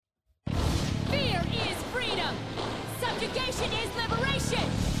Subjugation is liberation.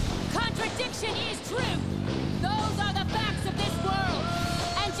 Contradiction is truth. Those are the facts of this world,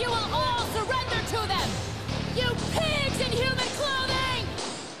 and you will all surrender to them. You pigs in human clothing!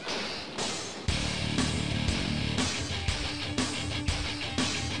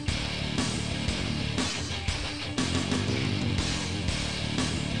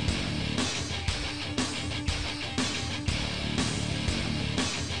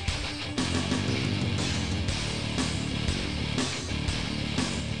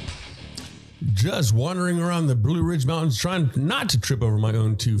 Just wandering around the Blue Ridge Mountains, trying not to trip over my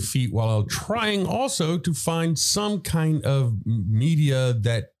own 2 feet, while trying also to find some kind of media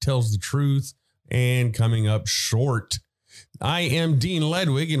that tells the truth, and coming up short. I am Dean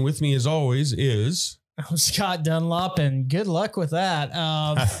Ledwig, and with me as always is... I'm Scott Dunlop, and good luck with that.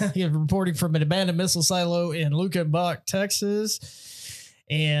 Reporting from an abandoned missile silo in Lukenbach, Texas.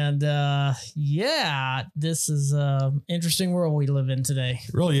 And this is an interesting world we live in today.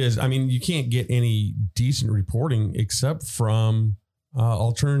 It really is. I mean, you can't get any decent reporting except from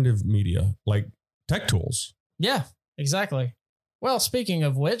alternative media like Tech Tools. Yeah, exactly. Well, speaking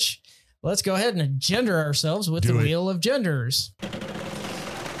of which, let's go ahead and gender ourselves with the Wheel of Genders.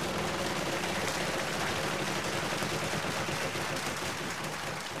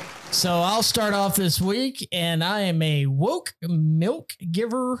 So I'll start off this week, and I am a woke milk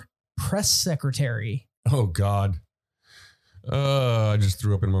giver press secretary. Oh, God. I just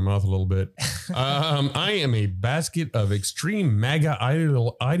threw up in my mouth a little bit. I am a basket of extreme MAGA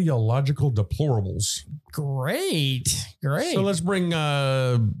ideological deplorables. Great. So let's bring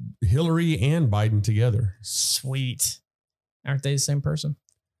Hillary and Biden together. Sweet. Aren't they the same person?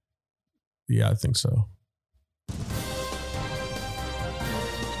 Yeah, I think so.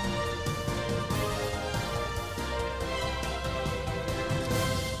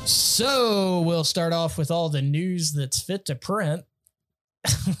 So we'll start off with all the news that's fit to print.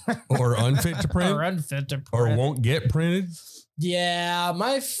 Or unfit to print. Or unfit to print. Or won't get printed. Yeah,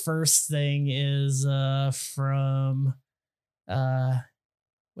 my first thing is from, what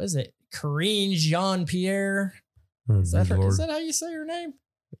is it? Karine Jean-Pierre. Is that how you say her name?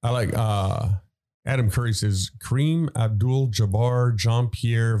 I like Adam Curry says Kareem Abdul-Jabbar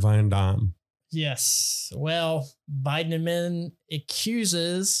Jean-Pierre Van Damme. Yes. Well, Biden admin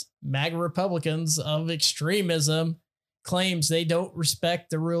accuses MAGA Republicans of extremism, claims they don't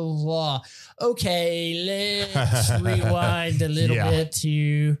respect the rule of law. Okay, let's rewind a little bit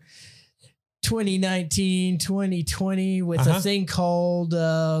to 2019, 2020 with a thing called,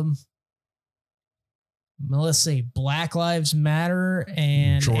 let's say, Black Lives Matter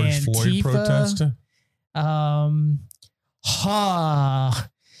and George Antifa. Floyd protest.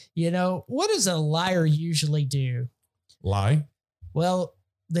 You know, what does a liar usually do? Lie? Well,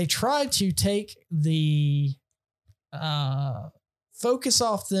 they try to take the focus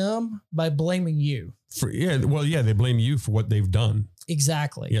off them by blaming you. They blame you for what they've done.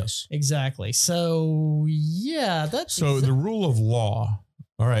 Exactly. Yes. Exactly. So, yeah, that's... So the rule of law.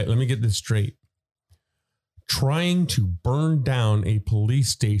 All right, let me get this straight. Trying to burn down a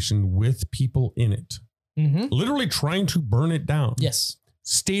police station with people in it. Mm-hmm. Literally trying to burn it down. Yes.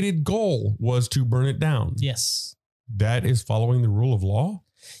 Stated goal was to burn it down. Yes. That is following the rule of law?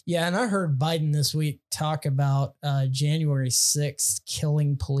 Yeah, and I heard Biden this week talk about January 6th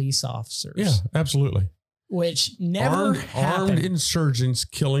killing police officers. Yeah, absolutely. Which never happened. Armed insurgents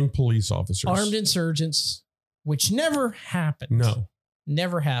killing police officers. Armed insurgents, which never happened. No.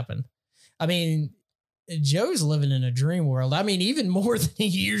 Never happened. I mean, Joe's living in a dream world. I mean, even more than he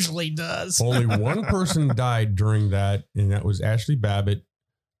usually does. Only one person died during that, and that was Ashley Babbitt,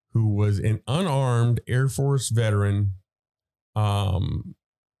 who was an unarmed Air Force veteran.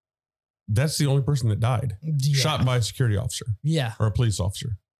 That's the only person that died. Yeah. Shot by a security officer. Yeah. Or a police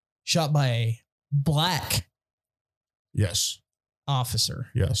officer. Shot by a black Yes. officer.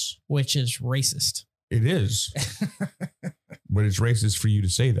 Yes. Which is racist. It is. But it's racist for you to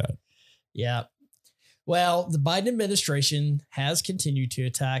say that. Yeah. Well, the Biden administration has continued to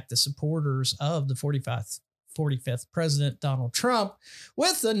attack the supporters of the 45th President Donald Trump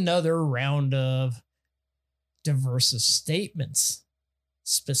with another round of diverse statements.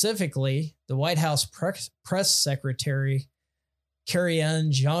 Specifically, the White House press secretary,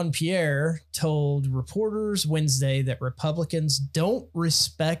 Karine Jean-Pierre, told reporters Wednesday that Republicans don't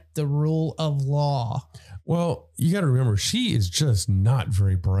respect the rule of law. Well, you got to remember, she is just not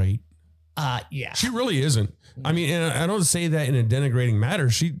very bright. Yeah. She really isn't. I mean, and I don't say that in a denigrating manner.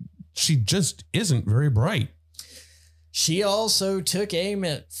 She just isn't very bright. She also took aim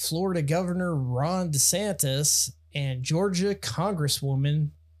at Florida Governor Ron DeSantis and Georgia Congresswoman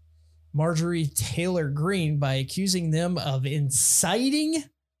Marjorie Taylor Greene by accusing them of inciting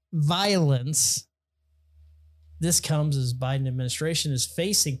violence. This comes as Biden administration is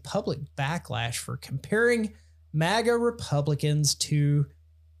facing public backlash for comparing MAGA Republicans to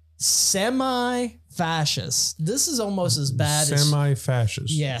semi-fascists. This is almost as bad as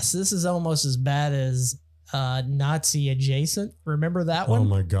semi-fascist. Yes, this is almost as bad as Nazi adjacent. Remember that one? Oh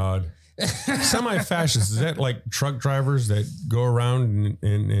my God. Semi-fascist, is that like truck drivers that go around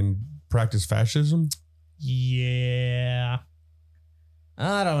and practice fascism? Yeah.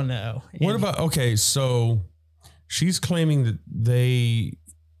 I don't know. What about, okay, so she's claiming that they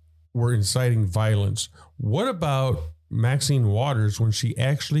were inciting violence. What about Maxine Waters when she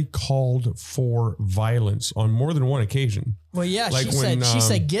actually called for violence on more than one occasion? Well, yeah, Like she when,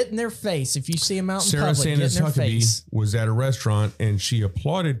 said, get in their face. If you see them out in Sarah public, Sanders get in their Huckabee face. was at a restaurant and she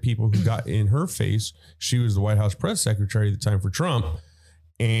applauded people who got in her face. She was the White House press secretary at the time for Trump.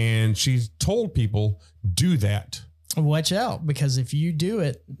 And she told people, do that. Watch out, because if you do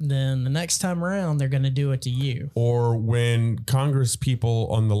it, then the next time around, they're going to do it to you. Or when Congress people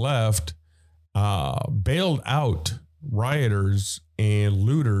on the left bailed out rioters and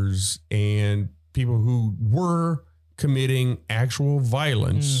looters and people who were committing actual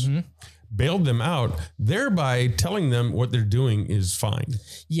violence, bailed them out, thereby telling them what they're doing is fine.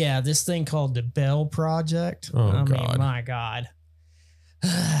 Yeah, this thing called the Bell Project. Oh, I God. mean, my God.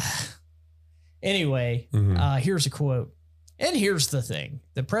 Anyway, here's a quote. And here's the thing.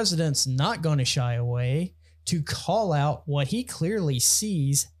 The president's not going to shy away to call out what he clearly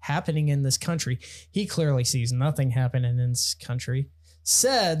sees happening in this country. He clearly sees nothing happening in this country,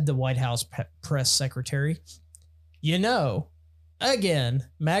 said the White House press secretary. You know, again,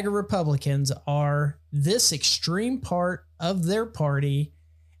 MAGA Republicans are this extreme part of their party,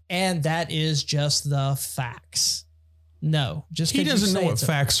 and that is just the facts. No, just He doesn't know what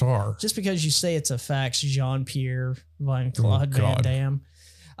facts are. Just because you say it's a fact, Jean-Pierre Claude Van Damme.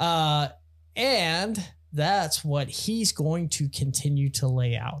 And that's what he's going to continue to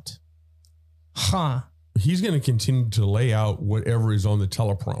lay out. Huh. He's going to continue to lay out whatever is on the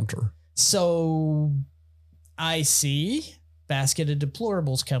teleprompter. So I see basket of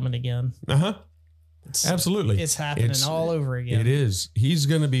deplorables coming again. Absolutely. It's happening all over again. It is. He's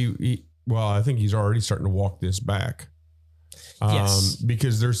going to be, well, I think he's already starting to walk this back. Yes.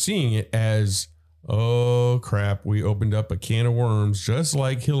 Because they're seeing it as, oh crap, we opened up a can of worms just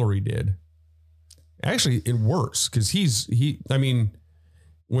like Hillary did. Actually, it works because I mean,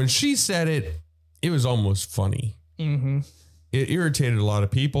 when she said it, it was almost funny. It irritated a lot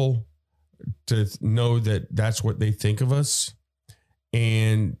of people to know that that's what they think of us.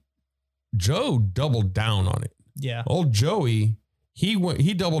 And Joe doubled down on it. Yeah. Old Joey,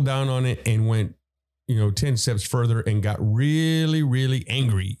 he doubled down on it and went, 10 steps further and got really, really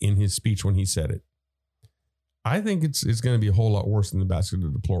angry in his speech when he said it. I think it's going to be a whole lot worse than the basket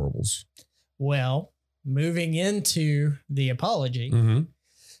of deplorables. Well, moving into the apology,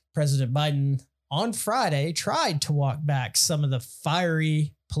 President Biden on Friday tried to walk back some of the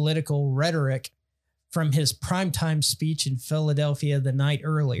fiery political rhetoric from his primetime speech in Philadelphia the night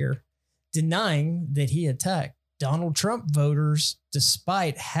earlier, denying that he attacked Donald Trump voters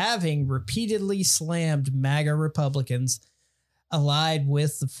despite having repeatedly slammed MAGA Republicans allied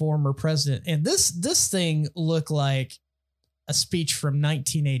with the former president. And this thing looked like a speech from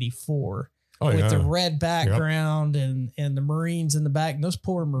 1984 with the red background and the Marines in the back. And those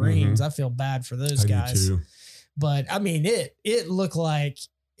poor Marines, I feel bad for those guys. Do too. But I mean, it looked like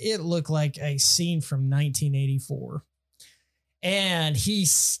a scene from 1984. And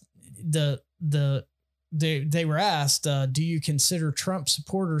they were asked, do you consider Trump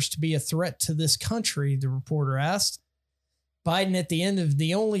supporters to be a threat to this country? The reporter asked. Biden at the end of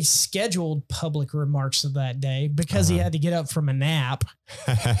the only scheduled public remarks of that day, because he had to get up from a nap,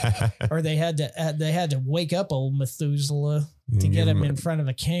 or they had to wake up old Methuselah to get him in front of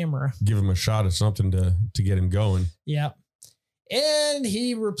a camera. Give him a shot of something to get him going. Yeah. And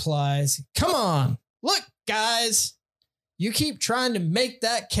he replies, come on, look, guys, you keep trying to make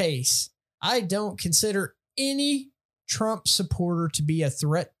that case. I don't consider any Trump supporter to be a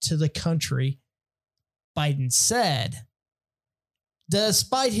threat to the country, Biden said,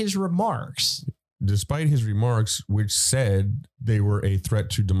 despite his remarks. Despite his remarks, which said they were a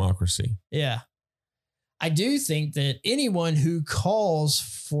threat to democracy. Yeah. I do think that anyone who calls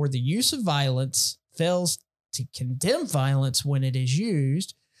for the use of violence, fails to condemn violence when it is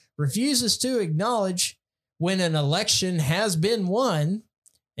used, refuses to acknowledge when an election has been won,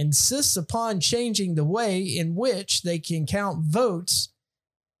 insists upon changing the way in which they can count votes,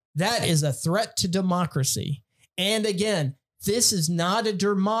 that is a threat to democracy. And again, This is not a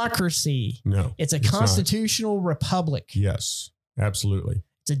democracy. No. It's a it's not. constitutional republic. Yes, absolutely.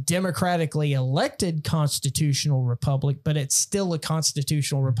 It's a democratically elected constitutional republic, but it's still a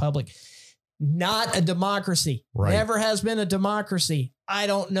constitutional republic, not a democracy. Right. Never has been a democracy. I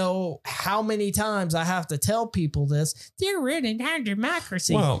don't know how many times I have to tell people this. They're really not a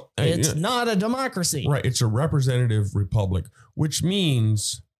democracy. Well, it's not a democracy. Right. It's a representative republic, which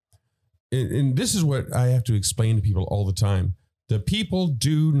means, and this is what I have to explain to people all the time. The people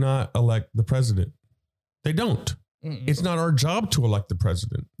do not elect the president. They don't. Mm-mm. It's not our job to elect the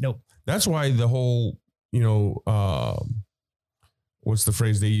president. Nope. That's why the whole, what's the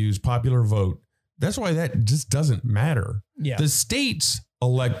phrase they use? Popular vote. That's why that just doesn't matter. Yeah. The states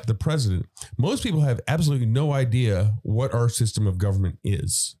elect the president. Most people have absolutely no idea what our system of government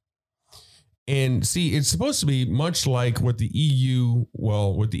is. And see, it's supposed to be much like what the EU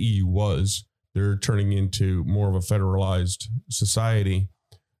was. They're turning into more of a federalized society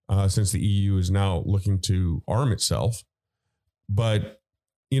since the EU is now looking to arm itself. But,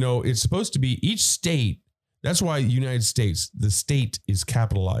 it's supposed to be each state. That's why the United States, the state is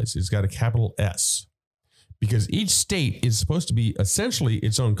capitalized. It's got a capital S because each state is supposed to be essentially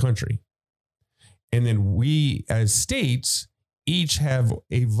its own country. And then we as states each have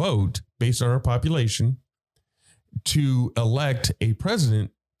a vote based on our population to elect a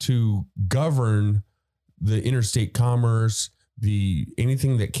president to govern the interstate commerce,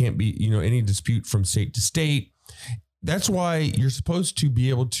 anything that can't be, any dispute from state to state. That's why you're supposed to be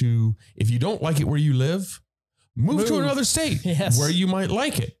able to, if you don't like it where you live, move to another state where you might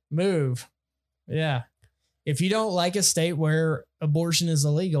like it. Move. Yeah. If you don't like a state where abortion is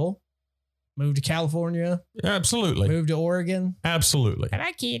illegal, move to California. Absolutely. Move to Oregon. Absolutely. But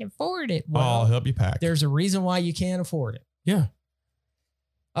I can't afford it. Well, I'll help you pack. There's a reason why you can't afford it. Yeah.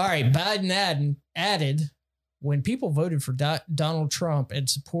 All right. Biden added, when people voted for Donald Trump and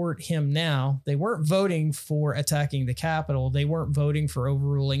support him now, they weren't voting for attacking the Capitol. They weren't voting for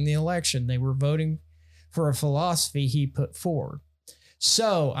overruling the election. They were voting for a philosophy he put forward.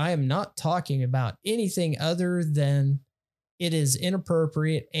 So I am not talking about anything other than it is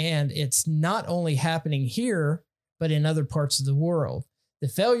inappropriate, and it's not only happening here, but in other parts of the world. The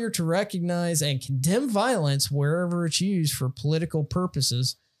failure to recognize and condemn violence wherever it's used for political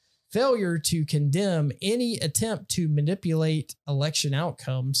purposes, failure to condemn any attempt to manipulate election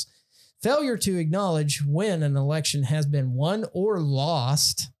outcomes, failure to acknowledge when an election has been won or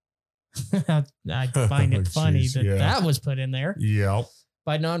lost. I find it funny that was put in there. Yep.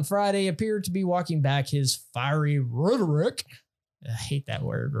 Biden on Friday appeared to be walking back his fiery rhetoric. I hate that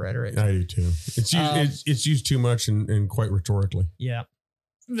word, rhetoric. I do too. It's used too much and quite rhetorically. Yeah.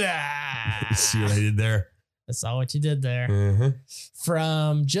 See what I did there? I saw what you did there. Mm-hmm.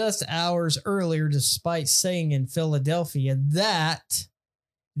 From just hours earlier, despite saying in Philadelphia that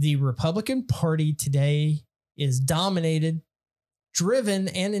the Republican Party today is dominated, driven,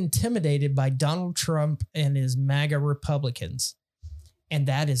 and intimidated by Donald Trump and his MAGA Republicans. And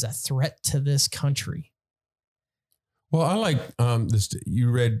that is a threat to this country. Well, I like this.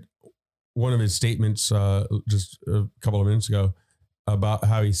 You read one of his statements just a couple of minutes ago about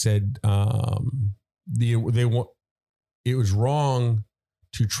how he said it was wrong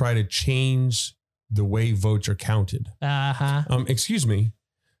to try to change the way votes are counted. Excuse me,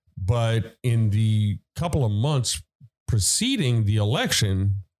 but in the couple of months preceding the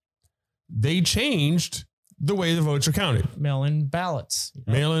election, they changed the way the votes are counted. Mail-in ballots.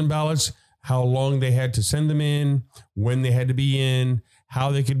 Mail-in ballots, how long they had to send them in, when they had to be in,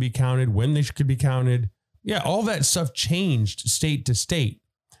 how they could be counted, when they could be counted. Yeah, all that stuff changed state to state.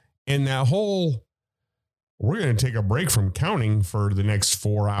 And that whole, we're going to take a break from counting for the next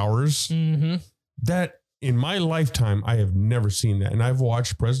 4 hours. Mm-hmm. That, in my lifetime, I have never seen that. And I've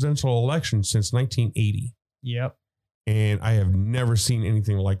watched presidential elections since 1980. Yep. And I have never seen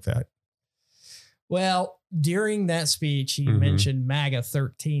anything like that. Well, during that speech, he mentioned MAGA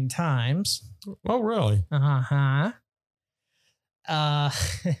 13 times. Oh, really?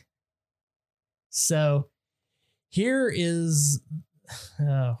 So here is,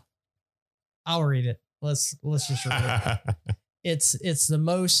 I'll read it. Let's just read it. It's the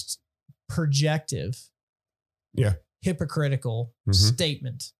most projective, hypocritical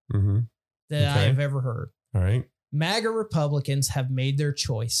statement that I have ever heard. All right. MAGA Republicans have made their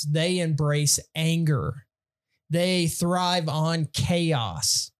choice. They embrace anger. They thrive on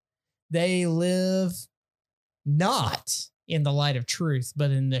chaos. They live not in the light of truth,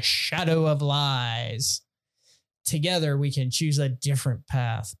 but in the shadow of lies. Together, we can choose a different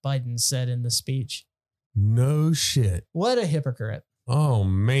path, Biden said in the speech. No shit. What a hypocrite. Oh,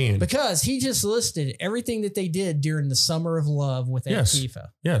 man. Because he just listed everything that they did during the Summer of Love with Yes. Antifa.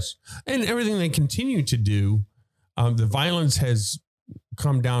 Yes. And everything they continue to do, the violence has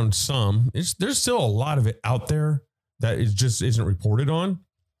come down some. There's still a lot of it out there that is just isn't reported on.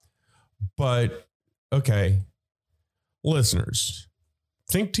 But, okay, listeners,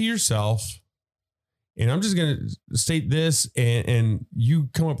 think to yourself, and I'm just going to state this, and you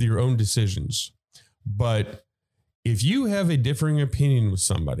come up with your own decisions. But if you have a differing opinion with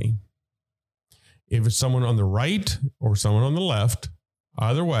somebody, if it's someone on the right or someone on the left,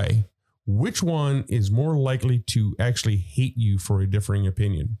 either way, which one is more likely to actually hate you for a differing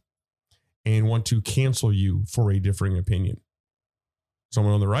opinion and want to cancel you for a differing opinion?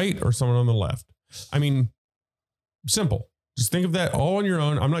 Someone on the right or someone on the left? I mean, simple. Just think of that all on your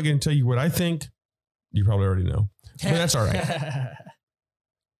own. I'm not going to tell you what I think. You probably already know, but that's all right.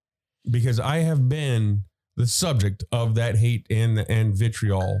 Because I have been the subject of that hate and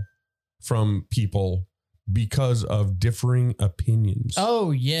vitriol from people because of differing opinions.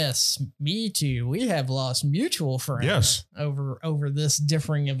 Oh, yes. Me too. We have lost mutual friends Yes. over this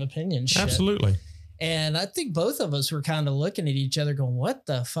differing of opinion shit. Absolutely. And I think both of us were kind of looking at each other going, what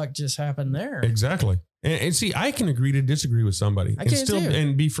the fuck just happened there? Exactly. And see, I can agree to disagree with somebody. I can too.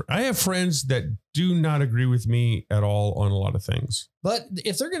 And I have friends that do not agree with me at all on a lot of things. But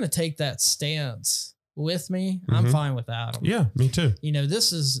if they're going to take that stance with me, I'm Mhm. fine without them. Yeah, me too. You know, this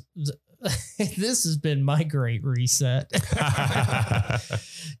has been my great reset.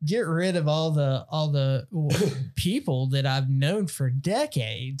 Get rid of all the people that I've known for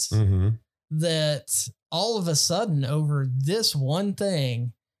decades Mm-hmm. that all of a sudden over this one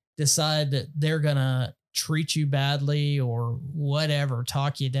thing decide that they're going to treat you badly or whatever,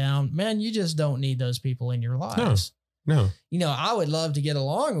 talk you down. Man, you just don't need those people in your lives. No. You know, I would love to get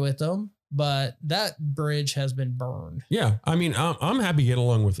along with them, but that bridge has been burned. Yeah. I mean, I'm happy to get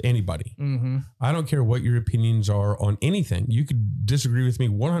along with anybody. Mm-hmm. I don't care what your opinions are on anything. You could disagree with me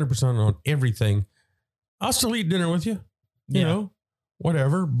 100% on everything. I'll still eat dinner with you, you know,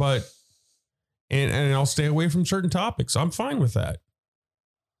 whatever. But, and I'll stay away from certain topics. I'm fine with that.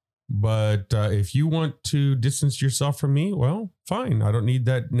 But if you want to distance yourself from me, well, fine. I don't need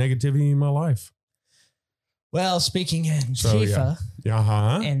that negativity in my life. Well, speaking of Antifa So, yeah.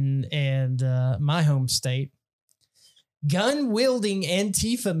 Uh-huh. and my home state, gun-wielding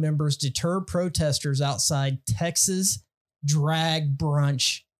Antifa members deter protesters outside Texas drag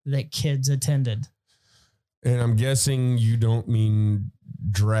brunch that kids attended. And I'm guessing you don't mean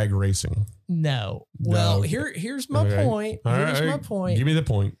drag racing. No. Well, No. here's my Okay. point. All Here's right. my point. Give me the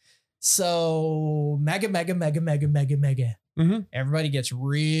point. So mega. Mm-hmm. Everybody gets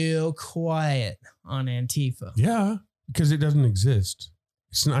real quiet on Antifa. Yeah, because it doesn't exist.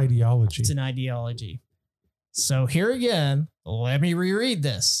 It's an ideology. It's an ideology. So here again, let me reread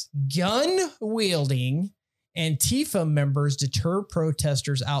this. Gun-wielding Antifa members deter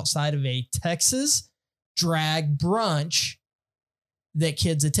protesters outside of a Texas drag brunch that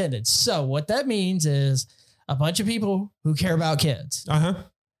kids attended. So what that means is a bunch of people who care about kids Uh-huh.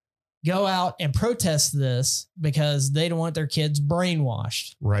 go out and protest this because they don't want their kids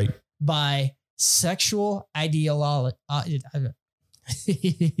brainwashed Right. by sexual ideology.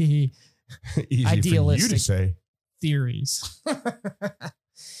 Easy for you to Idealistic. say. Theories.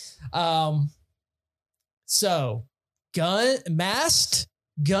 So masked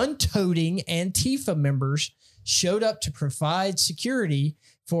gun-toting Antifa members showed up to provide security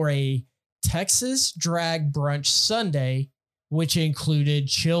for a Texas drag brunch Sunday, which included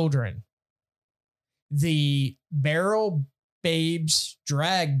children. The Barrel Babes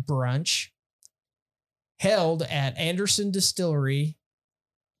Drag Brunch, held at Anderson Distillery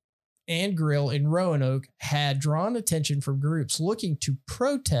and Grill in Roanoke, had drawn attention from groups looking to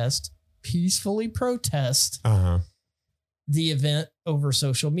peacefully protest Uh-huh. the event over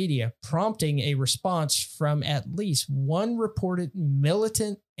social media, prompting a response from at least one reported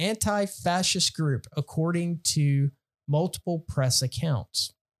militant anti-fascist group, according to multiple press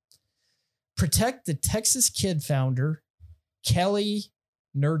accounts. Protect the Texas Kid founder, Kelly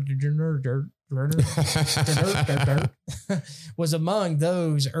was among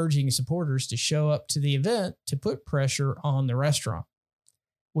those urging supporters to show up to the event to put pressure on the restaurant,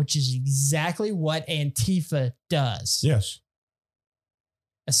 which is exactly what Antifa does. Yes.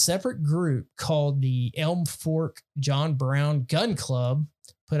 A separate group called the Elm Fork John Brown Gun Club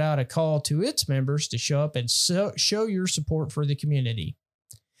put out a call to its members to show up and show your support for the community.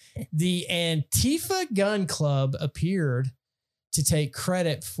 The Antifa Gun Club appeared to take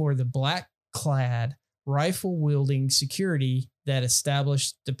credit for the black-clad, rifle-wielding security that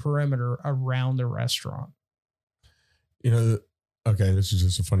established the perimeter around the restaurant. You know, Okay, this is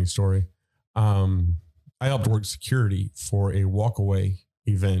just a funny story. I helped work security for a walkaway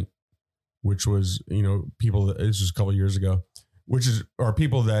event, which was, people that this was a couple of years ago, are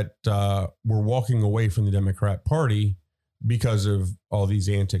people that were walking away from the Democrat Party because of all these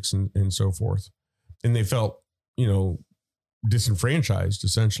antics and so forth. And they felt, disenfranchised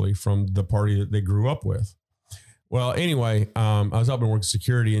essentially from the party that they grew up with. Well, anyway, I was helping work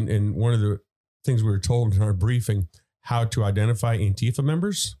security, and one of the things we were told in our briefing, how to identify Antifa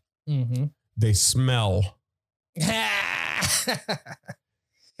members. Mm-hmm. They smell.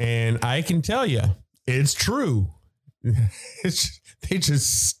 And I can tell you, it's true. They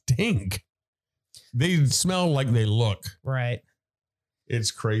just stink. They smell like they look. Right. It's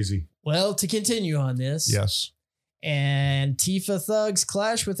crazy. Well, to continue on this. Yes. Antifa thugs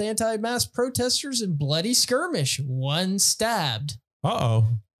clash with anti-mask protesters in bloody skirmish. One stabbed. Uh-oh.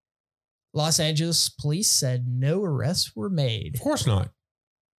 Los Angeles police said no arrests were made. Of course not.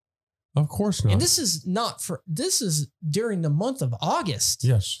 Of course not. And this is during the month of August.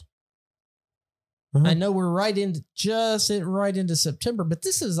 Yes. Uh-huh. I know we're right into September, but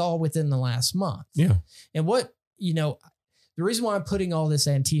this is all within the last month. Yeah. And the reason why I'm putting all this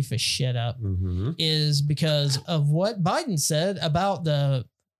Antifa shit up is because of what Biden said about the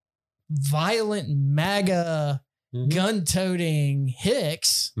violent MAGA gun-toting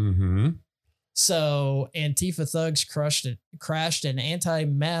hicks. Mm-hmm. So Antifa thugs crashed an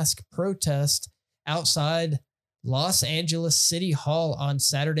anti-mask protest outside Los Angeles City Hall on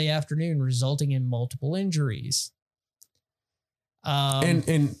Saturday afternoon, resulting in multiple injuries.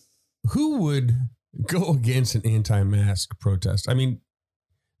 And who would go against an anti-mask protest? I mean,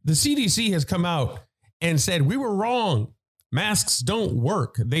 the CDC has come out and said we were wrong. Masks don't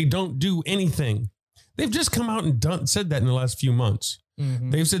work. They don't do anything. They've just come out and said that in the last few months. Mm-hmm.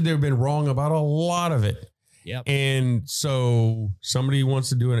 They've said they've been wrong about a lot of it. Yep. And so somebody wants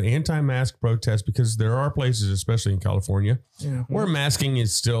to do an anti-mask protest because there are places, especially in California, where masking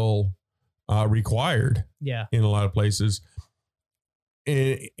is still required. Yeah. In a lot of places.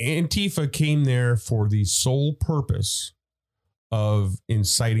 Antifa came there for the sole purpose of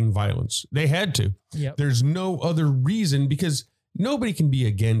inciting violence. They had to. Yep. There's no other reason, because nobody can be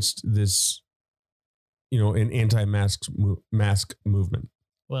against this, an anti-mask movement.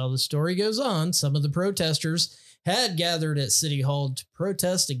 Well, the story goes on. Some of the protesters had gathered at City Hall to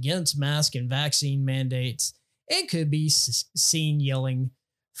protest against mask and vaccine mandates and could be seen yelling,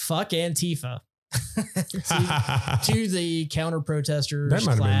 "Fuck Antifa," to the counter protesters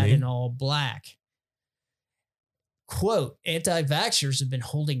clad in all black. Quote, anti-vaxxers have been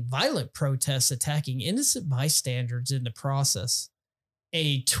holding violent protests attacking innocent bystanders in the process.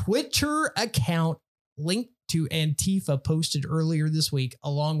 A Twitter account linked to Antifa posted earlier this week,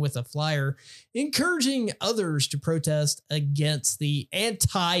 along with a flyer encouraging others to protest against the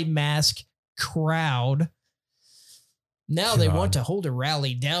anti-mask crowd. Now they want to hold a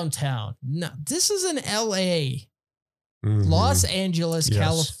rally downtown. No, this is in LA, Los Angeles,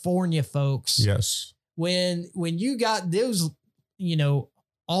 California, folks. Yes. When you got those,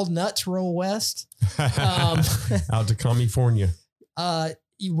 all nuts roll west. Out to California.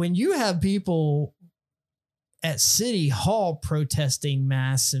 When you have people at City Hall protesting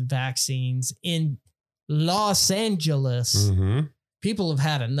masks and vaccines in Los Angeles, people have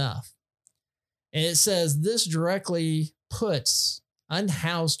had enough. And it says this directly puts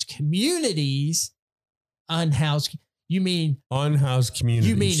unhoused communities, you mean unhoused communities?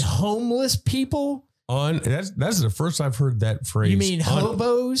 You mean homeless people? That's the first I've heard that phrase. You mean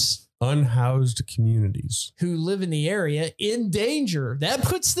hobos? Unhoused communities who live in the area in danger. That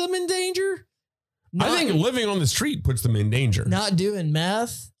puts them in danger. I think living on the street puts them in danger. Not doing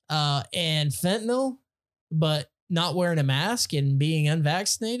meth and fentanyl, but not wearing a mask and being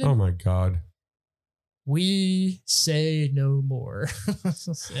unvaccinated. Oh my God. We say no more,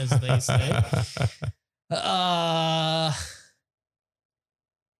 as they say.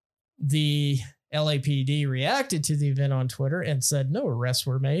 The LAPD reacted to the event on Twitter and said no arrests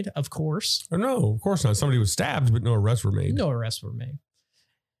were made. Of course. Oh, no, of course not. Somebody was stabbed, but no arrests were made. No arrests were made.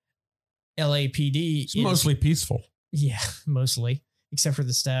 LAPD is mostly peaceful. Yeah, mostly, except for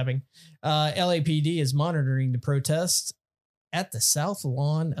the stabbing. LAPD is monitoring the protests at the south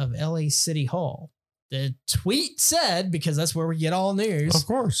lawn of LA City Hall. The tweet said, because that's where we get all news. Of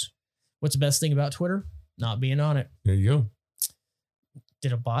course. What's the best thing about Twitter? Not being on it. There you go.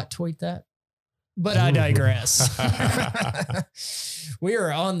 Did a bot tweet that? But I digress. We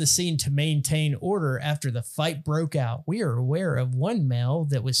are on the scene to maintain order after the fight broke out. We are aware of one male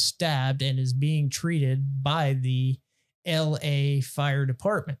that was stabbed and is being treated by the LA Fire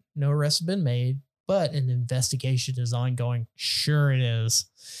Department. No arrests have been made, but an investigation is ongoing. Sure it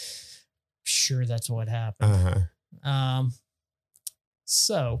is. Sure, that's what happened.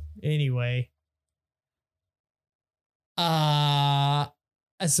 So anyway, I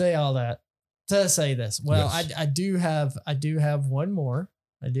say all that to say this. Well, yes. I do have one more.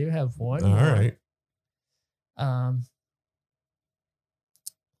 I do have one more. All right.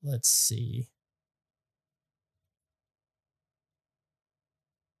 Let's see.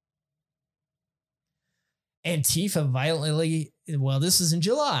 Antifa violently. Well, this is in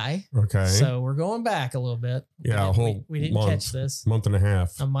July. Okay. So we're going back a little bit. Yeah, we didn't catch this. Month and a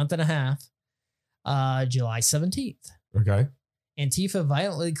half. A month and a half. July 17th. Okay. Antifa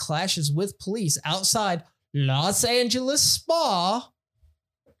violently clashes with police outside Los Angeles spa.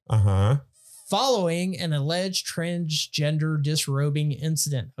 Following an alleged transgender disrobing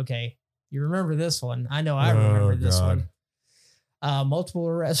incident. Okay. You remember this one. I know I remember this one. Multiple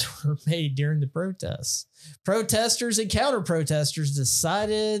arrests were made during the protests. Protesters and counter-protesters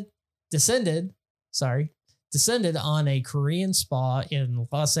descended on a Korean spa in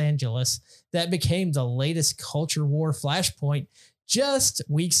Los Angeles that became the latest culture war flashpoint just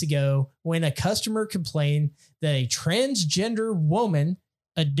weeks ago when a customer complained that a transgender woman,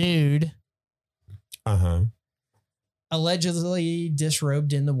 a dude, allegedly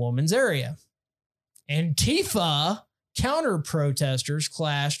disrobed in the woman's area. Antifa counter-protesters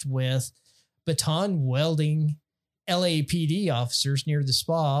clashed with baton-wielding LAPD officers near the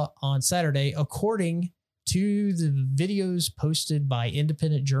spa on Saturday, according to the videos posted by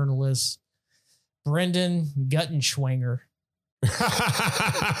independent journalist Brendan Guttenschwanger.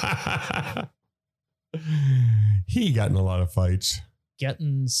 He got in a lot of fights.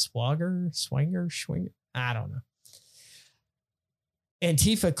 Schwanger? I don't know.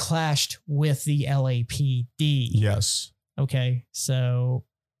 Antifa clashed with the LAPD. Yes. Okay. So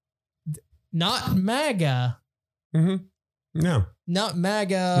not MAGA. Mm-hmm. No. Not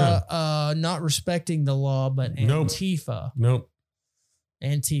MAGA, not respecting the law, but Antifa. Nope.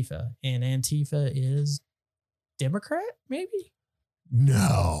 Antifa. And Antifa is Democrat, maybe?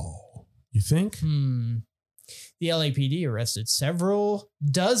 No. You think? The LAPD arrested several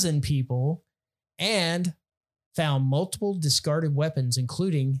dozen people and found multiple discarded weapons,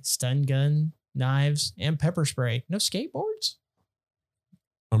 including stun gun, knives, and pepper spray. No skateboards?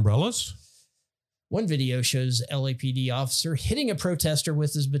 Umbrellas? One video shows LAPD officer hitting a protester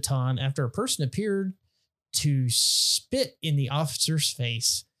with his baton after a person appeared to spit in the officer's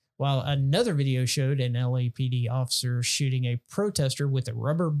face, while another video showed an LAPD officer shooting a protester with a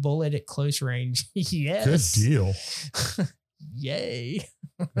rubber bullet at close range. Yes. Good deal. Yay.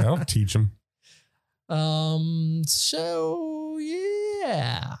 That'll teach him. So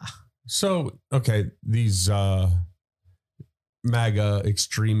yeah. So, okay. These, MAGA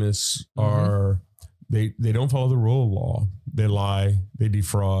extremists are, they don't follow the rule of law. They lie, they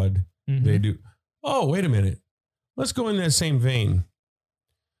defraud, they do. Oh, wait a minute. Let's go in that same vein.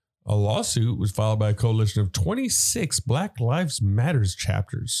 A lawsuit was filed by a coalition of 26 Black Lives Matters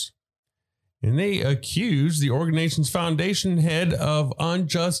chapters. And they accused the organization's foundation head of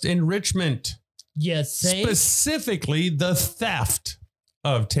unjust enrichment. Yes, specifically the theft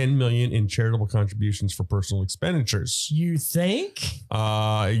of $10 million in charitable contributions for personal expenditures. You think?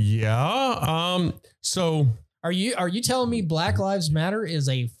 Yeah. So are you telling me Black Lives Matter is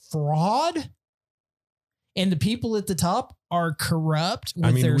a fraud? And the people at the top are corrupt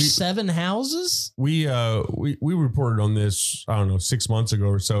with their 7 houses? We reported on this, I don't know, 6 months ago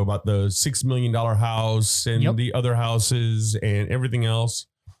or so about the $6 million house and the other houses and everything else.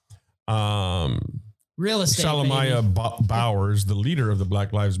 Real estate. Shalomaya Bowers, the leader of the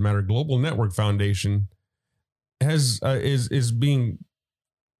Black Lives Matter Global Network Foundation, is being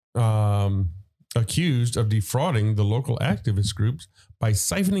accused of defrauding the local activist groups by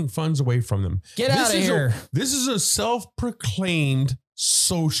siphoning funds away from them. Get out of here. This is a self-proclaimed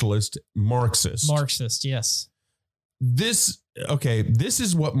socialist Marxist. Marxist, yes. This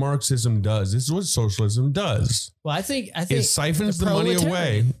is what Marxism does. This is what socialism does. Well, I think it siphons the money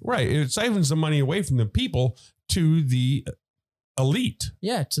away. Right. It siphons the money away from the people to the elite.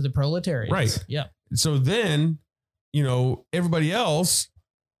 Yeah, to the proletariat. Right. Yeah. So then, everybody else,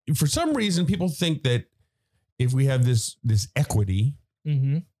 for some reason, people think that if we have this equity,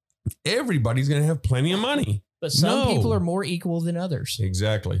 everybody's going to have plenty of money. But some people are more equal than others.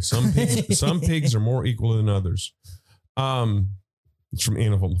 Exactly. Some pigs are more equal than others. It's from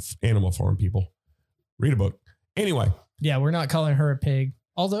Animal Farm people. Read a book. Anyway. Yeah, we're not calling her a pig.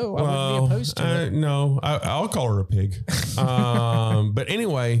 Although I wouldn't be opposed to it. No, I'll call her a pig. But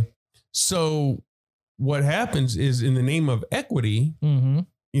anyway, so what happens is in the name of equity,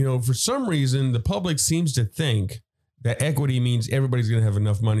 for some reason, the public seems to think that equity means everybody's going to have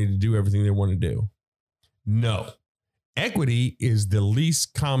enough money to do everything they want to do. No. Equity is the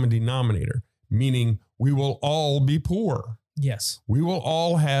least common denominator, meaning we will all be poor. Yes. We will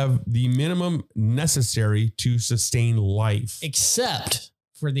all have the minimum necessary to sustain life. Except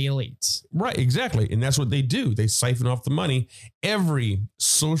for the elites. Right, exactly. And that's what they do. They siphon off the money. Every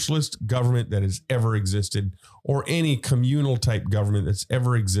socialist government that has ever existed, or any communal type government that's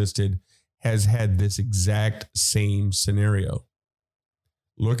ever existed, has had this exact same scenario.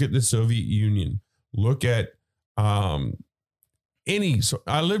 Look at the Soviet Union. Look at I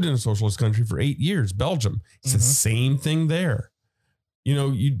lived in a socialist country for 8 years, Belgium. It's the same thing there.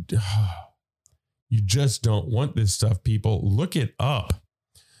 You just don't want this stuff, people. Look it up.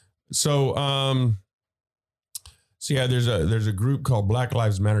 So yeah, there's a group called Black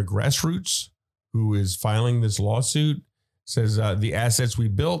Lives Matter Grassroots who is filing this lawsuit. Says the assets we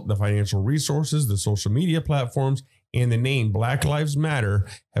built, the financial resources, the social media platforms, and the name Black Lives Matter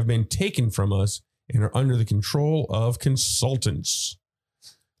have been taken from us and are under the control of consultants.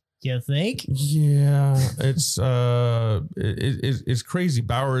 You think? Yeah, it's crazy.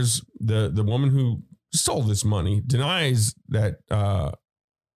 Bowers, the woman who stole this money, denies that.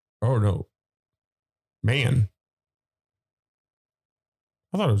 Oh no, man!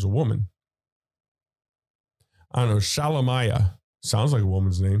 I thought it was a woman. I don't know. Shalamaya sounds like a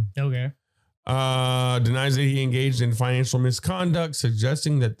woman's name. Okay. Denies that he engaged in financial misconduct,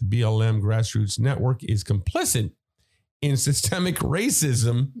 suggesting that the BLM grassroots network is complicit in systemic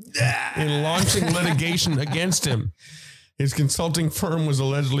racism in launching litigation against him. His consulting firm was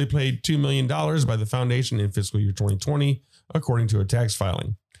allegedly paid $2 million by the foundation in fiscal year 2020, according to a tax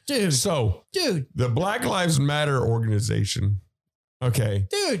filing. Dude. The Black Lives Matter organization,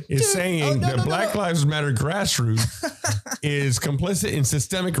 is saying that Black Lives Matter grassroots is complicit in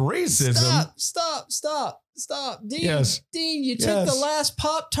systemic racism. Stop. Dean, yes. Dean, you took the last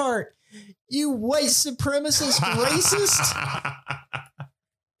Pop-Tart. You white supremacist racist.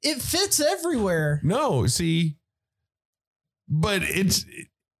 It fits everywhere. No, see, but it's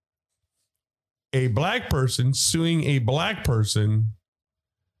a black person suing a black person,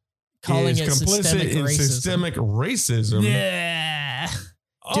 calling is it complicit in systemic racism. Yeah.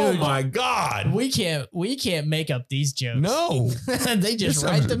 Oh, dude, my God. We can't make up these jokes. No. They just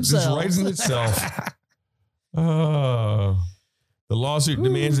write themselves. Just writes in itself. The lawsuit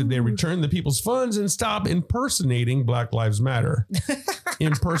demands that they return the people's funds and stop impersonating Black Lives Matter.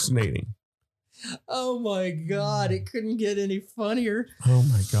 Impersonating. Oh my God. It couldn't get any funnier. Oh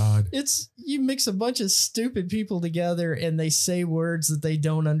my God. You mix a bunch of stupid people together and they say words that they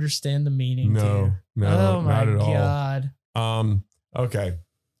don't understand the meaning. No, oh my not at God. all. Okay.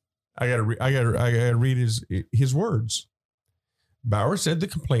 I gotta read his words. Bauer said the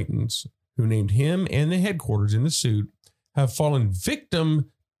complainants, who named him and the headquarters in the suit, have fallen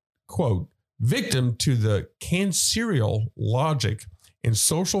victim to the carceral logic and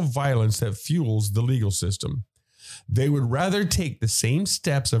social violence that fuels the legal system. They would rather take the same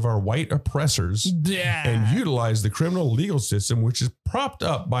steps of our white oppressors and utilize the criminal legal system, which is propped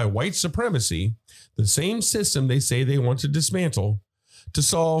up by white supremacy, the same system they say they want to dismantle, to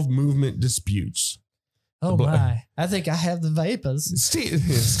solve movement disputes. Oh my. I think I have the vapors.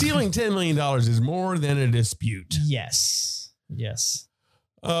 Stealing $10 million is more than a dispute. Yes.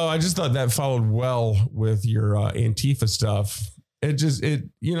 Oh, I just thought that followed well with your Antifa stuff. We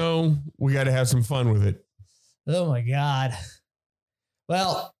got to have some fun with it. Oh my God.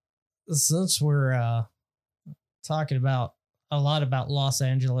 Well, since we're talking about a lot about Los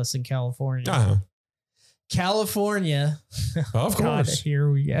Angeles and California. California. Of course. God, here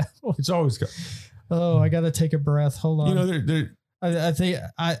we go. It's always good. Oh, I got to take a breath. Hold on. I think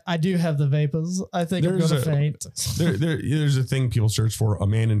I do have the vapors. I think I'm going to faint. There's a thing people search for, a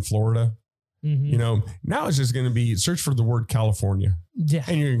man in Florida. Mm-hmm. Now it's just going to be search for the word California. Yeah.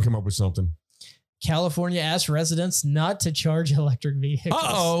 And you're going to come up with something. California asks residents not to charge electric vehicles.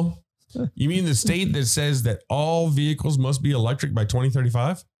 Uh-oh. You mean the state that says that all vehicles must be electric by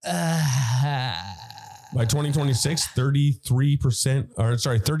 2035? By 2026,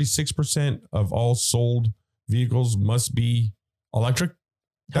 36% of all sold vehicles must be electric.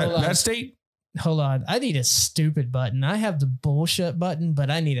 That state? Hold on. I need a stupid button. I have the bullshit button,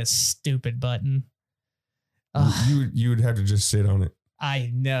 but I need a stupid button. You would have to just sit on it. I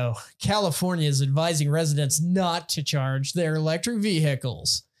know. California is advising residents not to charge their electric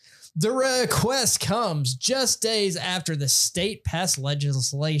vehicles. The request comes just days after the state passed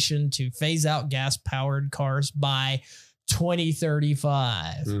legislation to phase out gas-powered cars by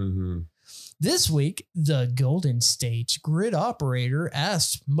 2035. Mm-hmm. This week, the Golden State grid operator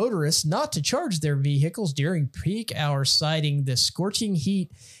asked motorists not to charge their vehicles during peak hours, citing the scorching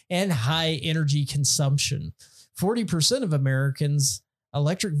heat and high energy consumption. 40% of Americans'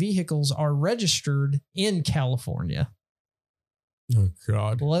 electric vehicles are registered in California. Oh,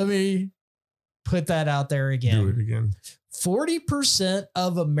 God. Let me put that out there again. Do it again. 40%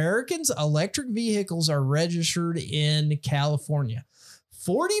 of Americans' electric vehicles are registered in California.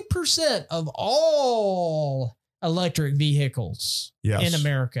 40% of all electric vehicles in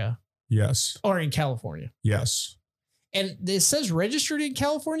America are in California. Yes. And it says registered in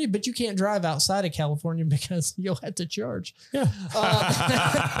California, but you can't drive outside of California because you'll have to charge. Yeah.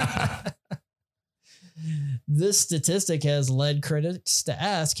 This statistic has led critics to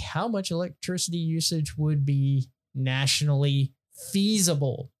ask how much electricity usage would be nationally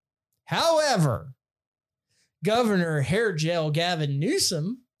feasible. However, Governor Hair Gel Gavin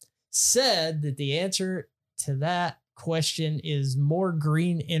Newsom said that the answer to that question is more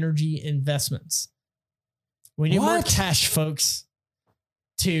green energy investments. We need more cash, folks,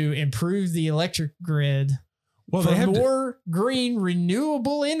 to improve the electric grid. Well, for more green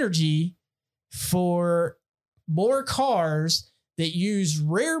renewable energy, for more cars that use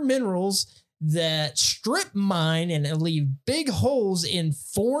rare minerals that strip mine and leave big holes in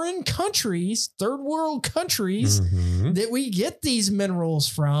foreign countries, third world countries, that we get these minerals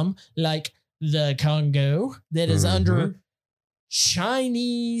from, like the Congo, that is under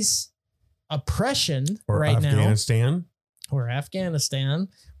Chinese oppression right now. Or Afghanistan,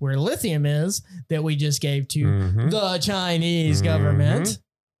 where lithium is, that we just gave to the Chinese government.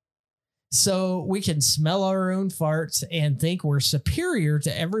 So we can smell our own farts and think we're superior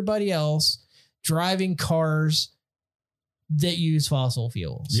to everybody else driving cars that use fossil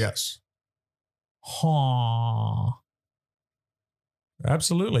fuels. Yes. Huh.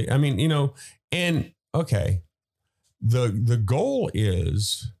 Absolutely. I mean, and okay, the goal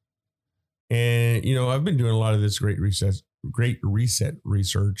is, and I've been doing a lot of this great reset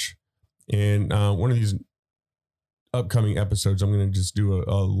research, and one of these upcoming episodes, I'm going to just do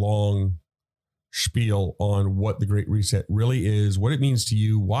a long spiel on what the Great Reset really is, what it means to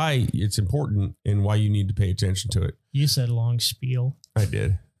you, why it's important, and why you need to pay attention to it. You said long spiel. I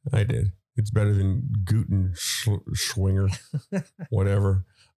did. It's better than Guten Schwinger, whatever.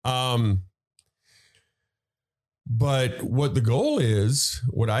 But what the goal is,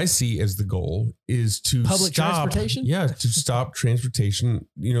 what I see as the goal is to public transportation. Yeah, to stop transportation.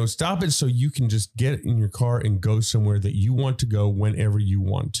 Stop it so you can just get in your car and go somewhere that you want to go whenever you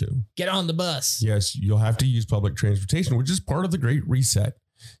want to. Get on the bus. Yes, you'll have to use public transportation, which is part of the Great Reset.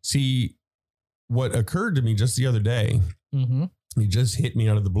 See, what occurred to me just the other day, it just hit me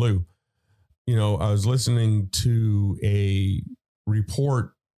out of the blue. I was listening to a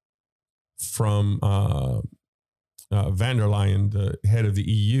report from van der Leyen, the head of the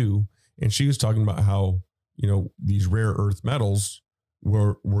EU, and she was talking about how, these rare earth metals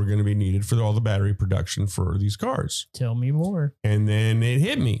were going to be needed for all the battery production for these cars. Tell me more. And then it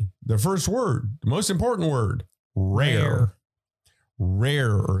hit me. The first word, the most important word, rare.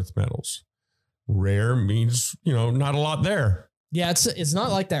 Rare earth metals. Rare means, not a lot there. Yeah, it's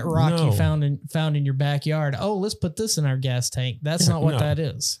not like that rock you found in your backyard. Oh, let's put this in our gas tank. That's not what that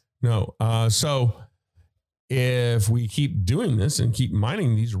is. No. So if we keep doing this and keep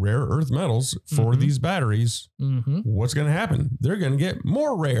mining these rare earth metals for these batteries, what's going to happen? They're going to get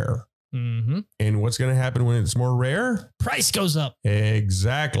more rare. And what's going to happen when it's more rare? Price goes up.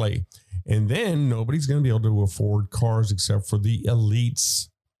 Exactly. And then nobody's going to be able to afford cars except for the elites,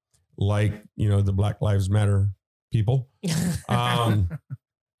 like, the Black Lives Matter people.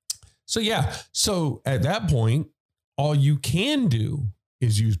 So at that point, all you can do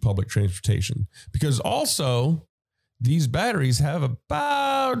is use public transportation, because also these batteries have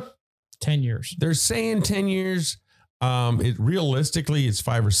about 10 years. They're saying 10 years. Realistically, it's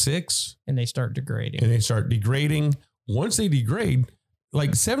 5 or 6. And they start degrading. Once they degrade,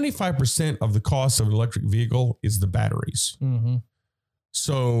 like 75% of the cost of an electric vehicle is the batteries.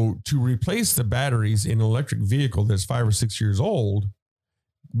 So to replace the batteries in an electric vehicle that's 5 or 6 years old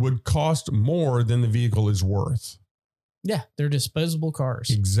would cost more than the vehicle is worth. Yeah, they're disposable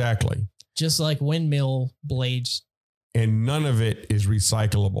cars. Exactly. Just like windmill blades. And none of it is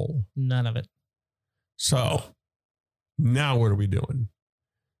recyclable. None of it. So now what are we doing?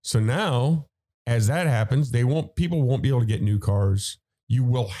 So now, as that happens, people won't be able to get new cars. You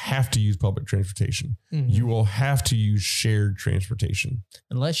will have to use public transportation. You will have to use shared transportation.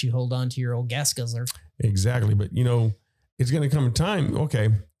 Unless you hold on to your old gas guzzler. Exactly. But, it's going to come a time. Okay,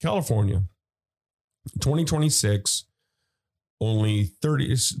 California, 2026. only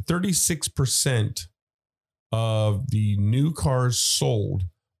 36% of the new cars sold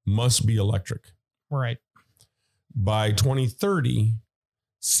must be electric. Right. By 2030,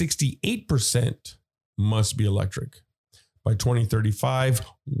 68% must be electric. By 2035,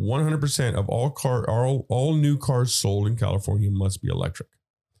 100% of all new cars sold in California must be electric.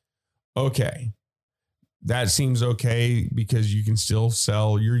 Okay. That seems okay because you can still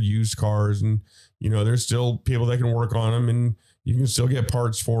sell your used cars and, there's still people that can work on them and you can still get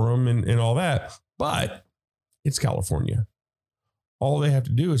parts for them and all that. But it's California. All they have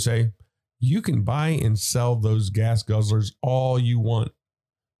to do is say, you can buy and sell those gas guzzlers all you want.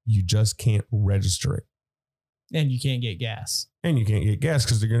 You just can't register it. And you can't get gas. And you can't get gas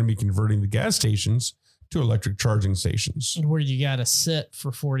because they're going to be converting the gas stations to electric charging stations. Where you got to sit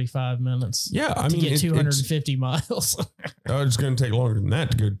for 45 minutes. Yeah. To get 250 miles. It's going to take longer than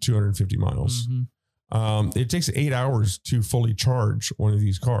that to go 250 miles. Mm-hmm. It takes 8 hours to fully charge one of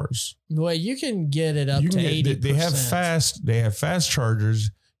these cars. Well, you can get it up to 80%. They have fast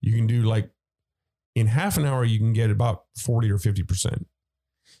chargers. You can do in half an hour, you can get about 40 or 50%.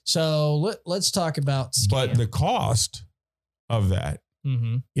 So let's talk about scam. But the cost of that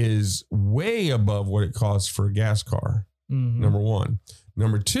is way above what it costs for a gas car. Number one.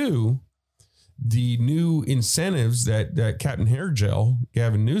 Number two, the new incentives that Captain Hairgel,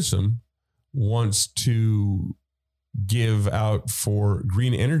 Gavin Newsom, wants to give out for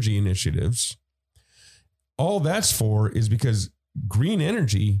green energy initiatives. All that's for is because green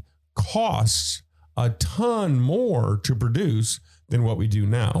energy costs a ton more to produce than what we do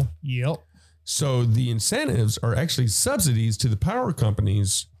now. Yep. So the incentives are actually subsidies to the power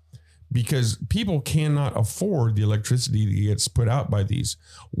companies because people cannot afford the electricity that gets put out by these.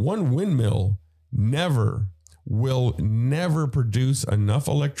 One windmill will never produce enough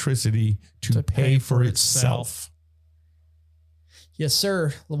electricity to pay for itself. Yes,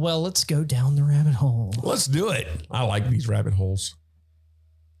 sir. Well, let's go down the rabbit hole. Let's do it. I like these rabbit holes.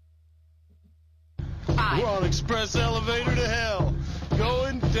 We're on express elevator to hell.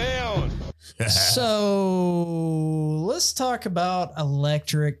 Going down. So let's talk about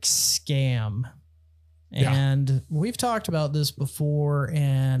electric scam. And we've talked about this before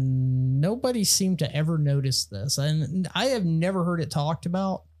and nobody seemed to ever notice this. And I have never heard it talked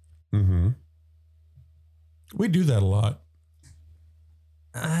about. We do that a lot.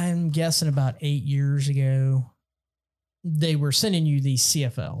 I'm guessing about 8 years ago, they were sending you these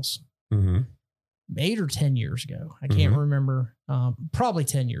CFLs. 8 or 10 years ago. I can't remember. Probably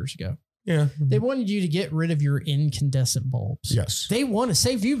 10 years ago. Yeah. They wanted you to get rid of your incandescent bulbs. Yes. They want to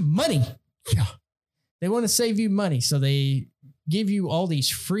save you money. Yeah. They want to save you money. So they give you all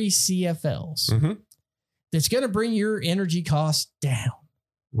these free CFLs that's going to bring your energy costs down.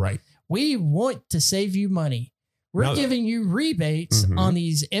 Right. We want to save you money. We're giving you rebates on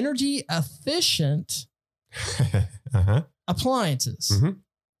these energy efficient appliances.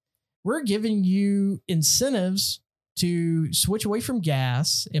 We're giving you incentives to switch away from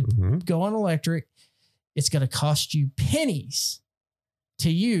gas and go on electric. It's going to cost you pennies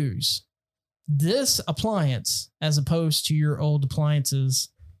to use this appliance as opposed to your old appliances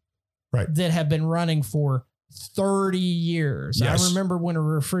that have been running for 30 years. Yes. I remember when a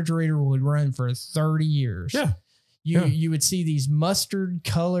refrigerator would run for 30 years. Yeah. You would see these mustard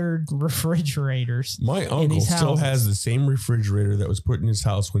colored refrigerators. My uncle still has the same refrigerator that was put in his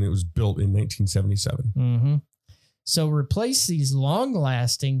house when it was built in 1977. So replace these long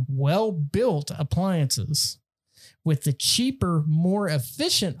lasting, well built appliances with the cheaper, more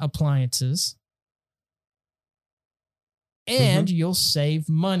efficient appliances. And you'll save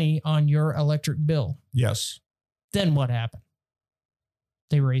money on your electric bill. Yes. Then what happened?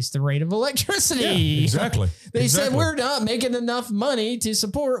 They raised the rate of electricity. Yeah, exactly. They said, we're not making enough money to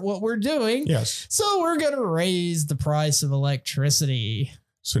support what we're doing. Yes. So we're going to raise the price of electricity.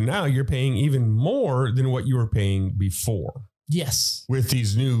 So now you're paying even more than what you were paying before. Yes. With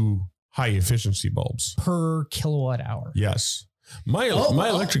these new high efficiency bulbs. Per kilowatt hour. Yes. My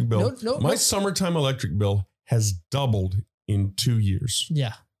electric bill, my summertime electric bill has doubled in 2 years.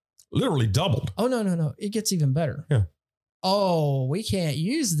 Yeah. Literally doubled. Oh, no. It gets even better. Yeah. Oh, we can't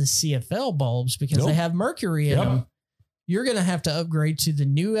use the CFL bulbs because they have mercury in them. You're going to have to upgrade to the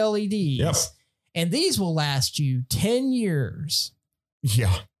new LEDs. Yep. And these will last you 10 years.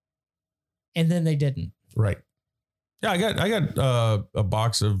 Yeah. And then they didn't. Right. Yeah, I got a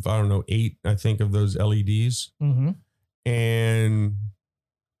box of, 8, I think, of those LEDs. And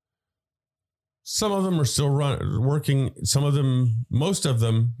some of them are still working. Some of them, most of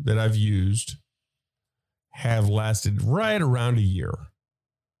them that I've used have lasted right around a year,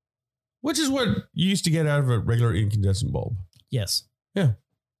 which is what you used to get out of a regular incandescent bulb. Yes. Yeah.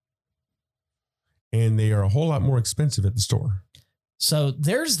 And they are a whole lot more expensive at the store. So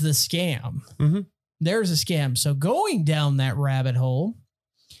there's the scam. Mhm. There's a scam. So going down that rabbit hole,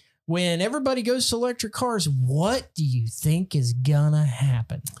 when everybody goes to electric cars, what do you think is gonna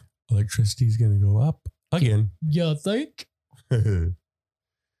happen? Electricity is going to go up again. You think?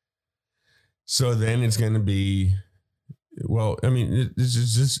 So then it's going to be, well, I mean, this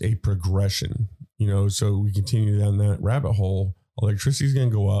is just a progression, so we continue down that rabbit hole. Electricity is going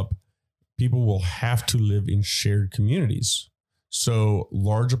to go up. People will have to live in shared communities. So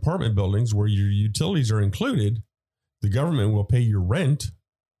large apartment buildings where your utilities are included, the government will pay your rent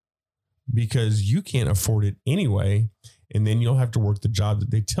because you can't afford it anyway. And then you'll have to work the job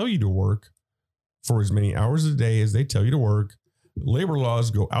that they tell you to work for as many hours a day as they tell you to work. Labor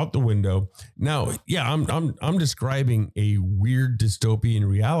laws go out the window. Now, yeah, I'm describing a weird dystopian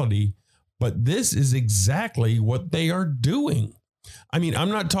reality, but this is exactly what they are doing. I mean, I'm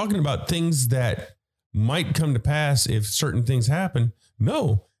not talking about things that might come to pass if certain things happen.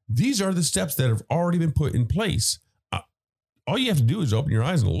 No, these are the steps that have already been put in place. All you have to do is open your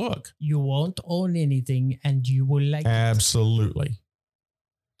eyes and look. You won't own anything and you will like Absolutely.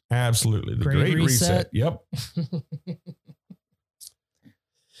 Absolutely. The Great Great Reset. Yep.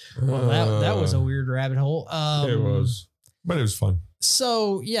 Well, that was a weird rabbit hole. It was, but it was fun.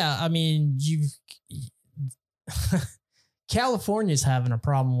 So, yeah, I mean, California's having a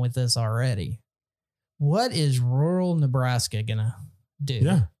problem with this already. What is rural Nebraska going to do?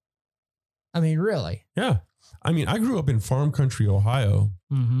 Yeah. I mean, really? Yeah. I mean, I grew up in farm country, Ohio,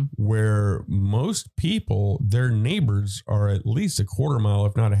 where most people, their neighbors are at least a quarter mile,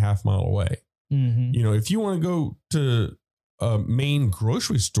 if not a half mile away. If you want to go to a main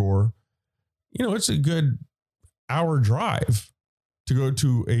grocery store, it's a good hour drive to go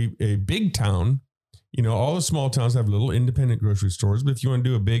to a big town. All the small towns have little independent grocery stores, but if you want to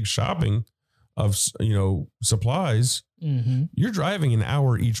do a big shopping of, supplies, you're driving an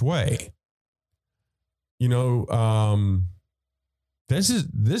hour each way. This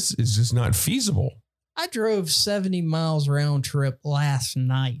is just not feasible. I drove 70 miles round trip last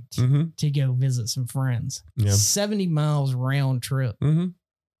night to go visit some friends. Yeah. 70 miles round trip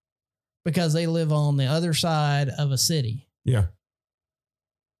because they live on the other side of a city. Yeah.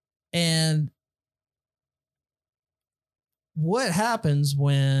 And what happens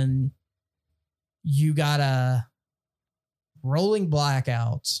when you got a rolling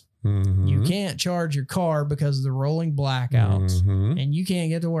blackouts? You can't charge your car because of the rolling blackouts and you can't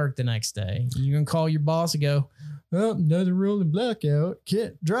get to work the next day. You can call your boss and go, oh, another rolling blackout.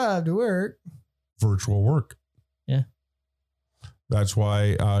 Can't drive to work. Virtual work. Yeah. That's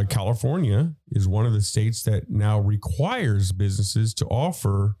why California is one of the states that now requires businesses to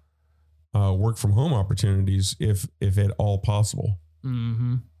offer work from home opportunities if at all possible.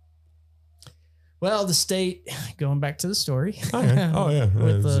 Well, the state, going back to the story. Oh, yeah.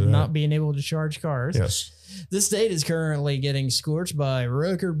 With not being able to charge cars. Yes. The state is currently getting scorched by a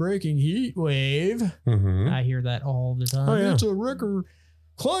record-breaking heat wave. I hear that all the time. Oh, yeah. It's a record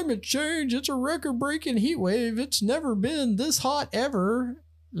climate change. It's a record-breaking heat wave. It's never been this hot ever.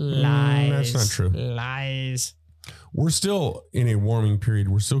 Lies. That's not true. Lies. We're still in a warming period.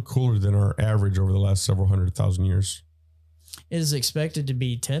 We're still cooler than our average over the last several 100,000 years. It is expected to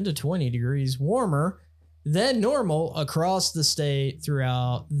be 10 to 20 degrees warmer than normal across the state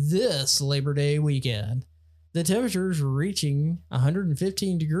throughout this Labor Day weekend. The temperatures reaching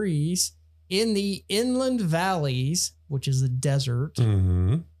 115 degrees in the inland valleys, which is the desert,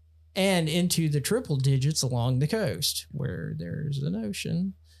 and into the triple digits along the coast where there's an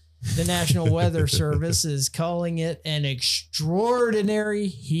ocean. The National Weather Service is calling it an extraordinary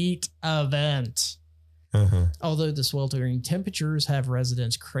heat event. Although the sweltering temperatures have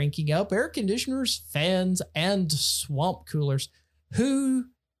residents cranking up air conditioners, fans, and swamp coolers. Who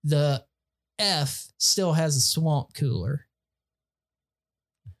the F still has a swamp cooler?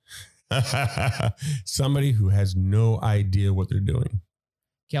 Somebody who has no idea what they're doing.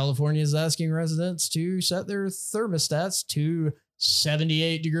 California is asking residents to set their thermostats to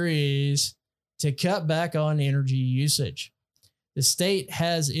 78 degrees to cut back on energy usage. The state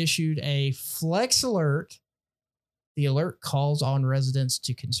has issued a flex alert. The alert calls on residents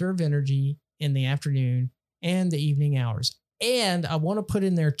to conserve energy in the afternoon and the evening hours. And I want to put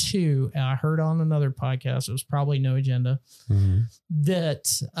in there too, I heard on another podcast, it was probably No Agenda, that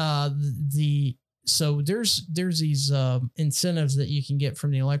so there's these incentives that you can get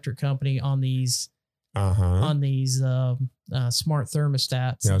from the electric company on these smart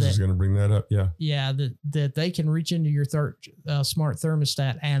thermostats. Yeah, I was just going to bring that up. Yeah. Yeah. That they can reach into your smart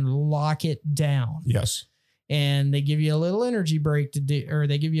thermostat and lock it down. Yes. and they give you a little energy break to do, or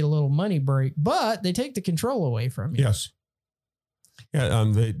they give you a little money break, but they take the control away from you. Yes. Yeah.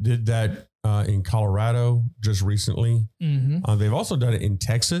 They did that in Colorado just recently. Mm-hmm. They've also done it in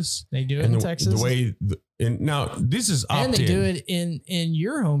Texas. They do it in Texas. The way, now this is opt-in. And they do it in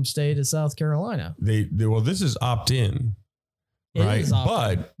your home state of South Carolina. Well, this is opt-in. It right. is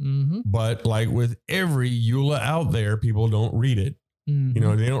opt-in. But like with every EULA out there, people don't read it. Mm-hmm. You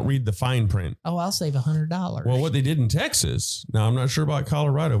know, they don't read the fine print. Oh, I'll save $100. Well, what they did in Texas, now I'm not sure about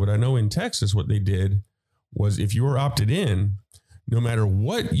Colorado, but I know in Texas, what they did was if you were opted in, no matter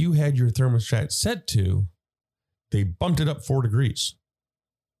what you had your thermostat set to, they bumped it up 4 degrees.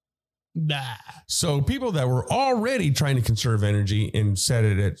 Nah. So people that were already trying to conserve energy and set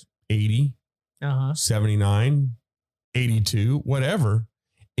it at 80, 79, 82, whatever,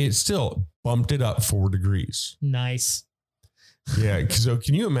 it still bumped it up 4 degrees. Nice. Yeah. So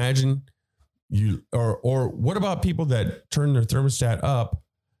can you imagine or what about people that turn their thermostat up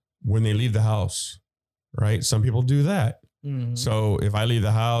when they leave the house, right? Some people do that. Mm-hmm. So if I leave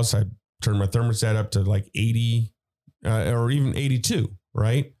the house, I turn my thermostat up to like 80 or even 82,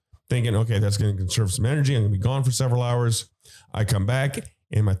 right? Thinking, okay, that's going to conserve some energy. I'm going to be gone for several hours. I come back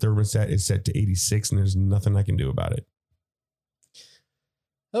and my thermostat is set to 86 and there's nothing I can do about it.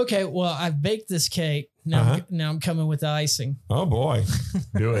 Okay, well, I've baked this cake. Now I'm coming with the icing. Oh, boy.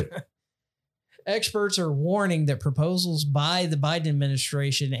 Do it. Experts are warning that proposals by the Biden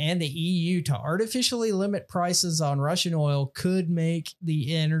administration and the EU to artificially limit prices on Russian oil could make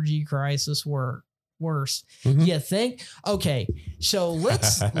the energy crisis worse. Mm-hmm. You think? Okay, so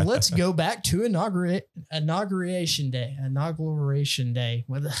let's go back to inauguration day.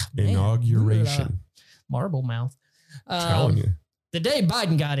 Inauguration. Marble mouth. Telling you. The day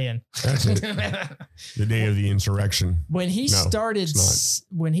Biden got in. That's it. The day of the insurrection. When he started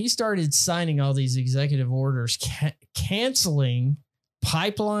signing all these executive orders, canceling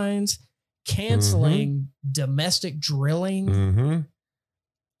pipelines, canceling domestic drilling,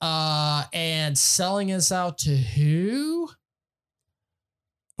 and selling us out to who?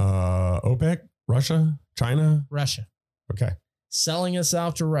 OPEC, Russia, China. Russia. Okay. Selling us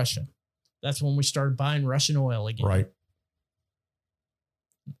out to Russia. That's when we started buying Russian oil again. Right.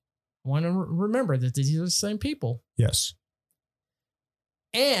 Want to remember that these are the same people. Yes.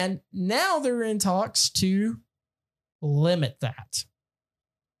 And now they're in talks to limit that.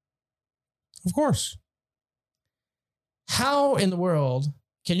 Of course. How in the world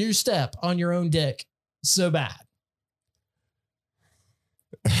can you step on your own dick so bad?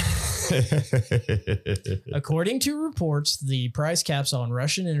 According to reports, the price caps on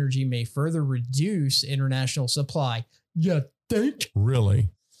Russian energy may further reduce international supply. You think? Really?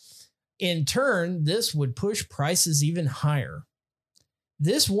 In turn, this would push prices even higher.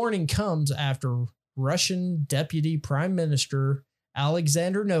 This warning comes after Russian Deputy Prime Minister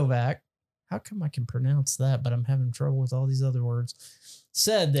Alexander Novak, how come I can pronounce that, but I'm having trouble with all these other words,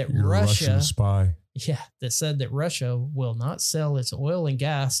 said that You're Russia, a Russian spy. Yeah, that said that Russia will not sell its oil and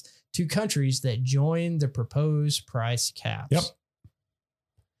gas to countries that join the proposed price caps. Yep.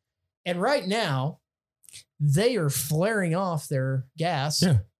 And right now, they are flaring off their gas.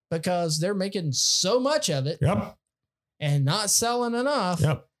 Yeah. Because they're making so much of it and not selling enough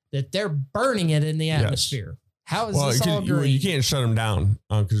that they're burning it in the atmosphere. How is this all green? You can't shut them down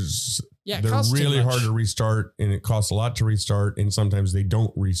because they're really hard to restart and it costs a lot to restart. And sometimes they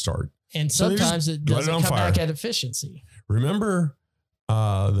don't restart. And sometimes it doesn't come back at efficiency. Remember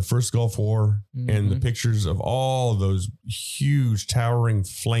the first Gulf War and the pictures of all those huge towering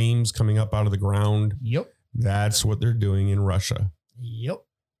flames coming up out of the ground? Yep. That's what they're doing in Russia. Yep.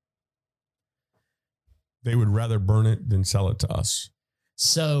 They would rather burn it than sell it to us.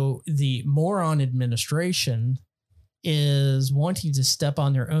 So the moron administration is wanting to step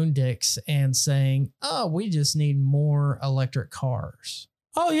on their own dicks and saying, oh, we just need more electric cars.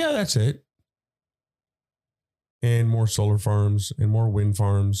 Oh, yeah, that's it. And more solar farms and more wind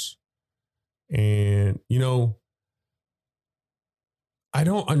farms. And, I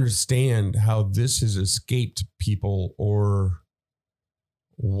don't understand how this has escaped people or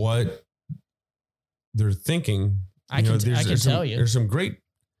what they're thinking. I can tell you.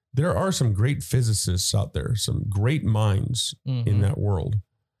 There are some great physicists out there, some great minds in that world.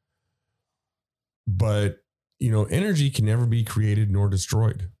 But, energy can never be created nor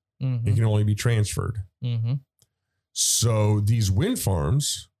destroyed. It can only be transferred. So these wind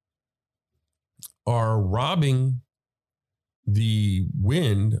farms are robbing the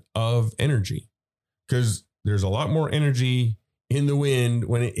wind of energy because there's a lot more energy in the wind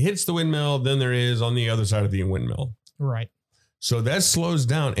when it hits the windmill than there is on the other side of the windmill. Right. So that slows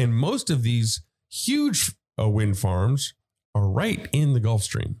down. And most of these huge wind farms are right in the Gulf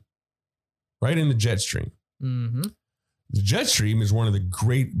Stream, right in the jet stream. Mm-hmm. The jet stream is one of the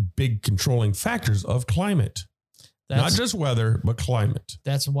great big controlling factors of climate. Not just weather, but climate.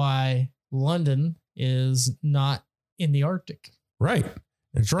 That's why London is not in the Arctic. Right.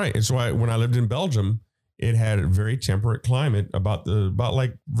 That's right. It's why when I lived in Belgium, it had a very temperate climate about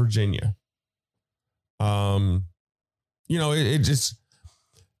like Virginia. It just,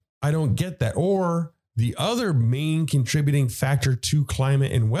 I don't get that. Or the other main contributing factor to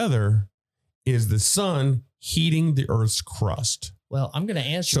climate and weather is the sun heating the Earth's crust. Well, I'm going to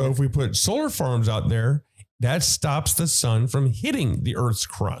answer. So if we put solar farms out there, that stops the sun from hitting the Earth's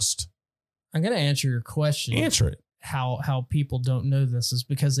crust. I'm going to answer your question. Answer it. How people don't know this is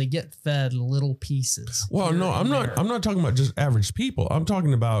because they get fed little pieces. Well, no, I'm not talking about just average people. I'm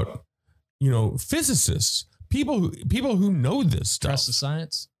talking about, physicists, people who know this stuff. Trust the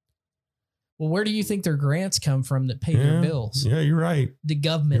science. Well, where do you think their grants come from that pay their bills? Yeah, you're right. The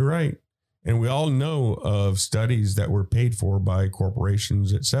government. You're right. And we all know of studies that were paid for by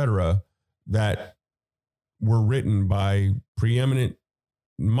corporations, et cetera, that were written by preeminent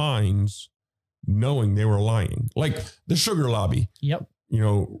minds knowing they were lying. Like the sugar lobby. Yep.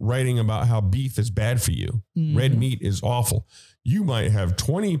 Writing about how beef is bad for you. Mm-hmm. Red meat is awful. You might have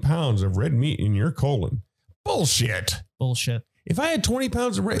 20 pounds of red meat in your colon. Bullshit. If I had 20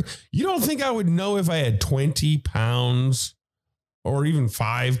 pounds of red, you don't think I would know if I had 20 pounds or even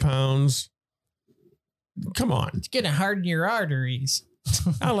 5 pounds? Come on. It's going to harden your arteries.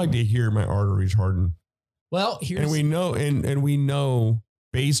 I like to hear my arteries harden. Well, and we know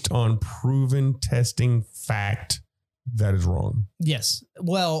based on proven testing fact that is wrong. Yes.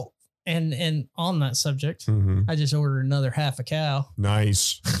 Well, and on that subject, Mm-hmm. I just ordered another half a cow.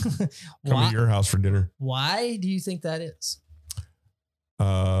 Nice. Come to your house for dinner. Why do you think that is?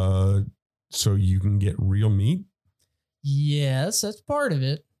 So you can get real meat? Yes, that's part of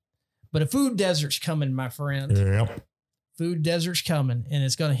it. But a food desert's coming, my friend. Yep. Food desert's coming, and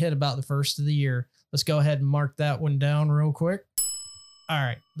it's going to hit about the first of the year. Let's go ahead and mark that one down real quick. All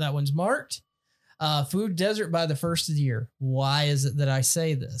right, that one's marked. Food desert by the first of the year. Why is it that I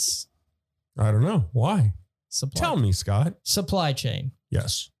say this? I don't know. Why? Tell me, Scott. Supply chain.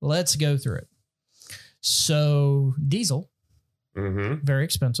 Yes. Let's go through it. So diesel, Mm-hmm. very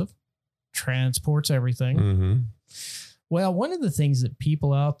expensive, transports everything. Mm-hmm. Well, one of the things that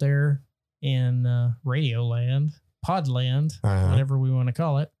people out there in radio land, pod land, whatever we want to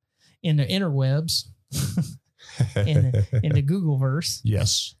call it, in the interwebs, in the Googleverse.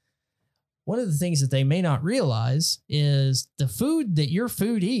 Yes. One of the things that they may not realize is the food that your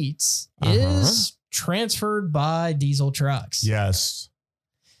food eats is transferred by diesel trucks. Yes.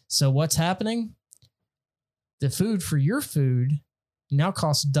 So what's happening? The food for your food now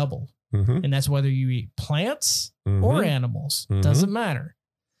costs double. Mm-hmm. And that's whether you eat plants Mm-hmm. or animals. Mhm. Doesn't matter.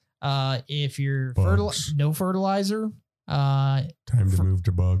 If you're Bugs. no fertilizer, Time to move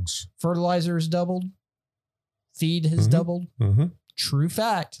to bugs. fertilizer is doubled. Feed has Mhm. doubled. Mm-hmm. True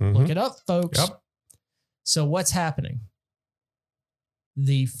fact. Mhm. Look it up, folks. Yep. So what's happening?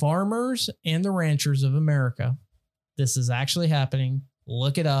 The farmers and the ranchers of America, this is actually happening.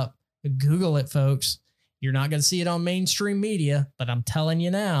 Look it up. Google it, folks. You're not going to see it on mainstream media, but I'm telling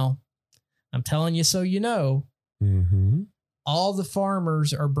you now. I'm telling you so you know. Mm-hmm. All the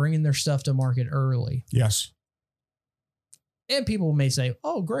farmers are bringing their stuff to market early. Yes. And people may say,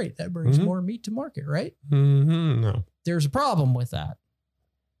 oh, great. That brings Mhm. more meat to market, right? Mm-hmm. No. There's a problem with that.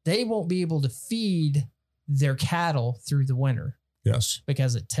 They won't be able to feed their cattle through the winter Yes.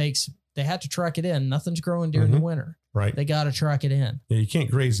 because they have to truck it in. Nothing's growing during the Mhm. winter. Right. They got to truck it in. Yeah, you can't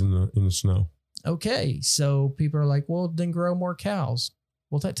graze in the snow. Okay. So people are like, well, then grow more cows.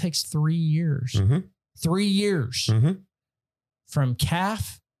 Well, that takes 3 years. Mm-hmm. 3 years Mm-hmm. from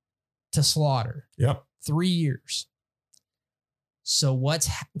calf to slaughter. Yep. 3 years. So what's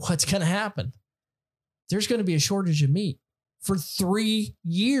going to happen? There's going to be a shortage of meat for 3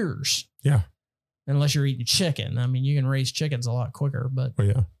 years. Yeah. Unless you're eating chicken. I mean, you can raise chickens a lot quicker, but Oh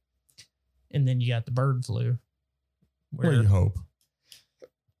yeah. and then you got the bird flu. Well, you hope.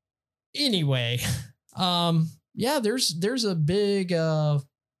 Anyway, yeah, there's a big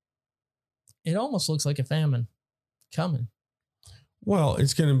it almost looks like a famine coming. Well,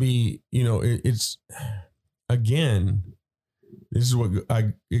 it's going to be, it's again, this is what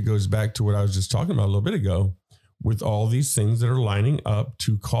it goes back to what I was just talking about a little bit ago with all these things that are lining up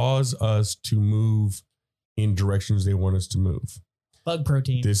to cause us to move in directions they want us to move. Bug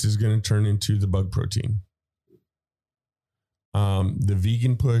protein. This is going to turn into the bug protein. The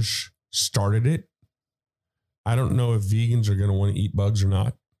vegan push started it. I don't know if vegans are going to want to eat bugs or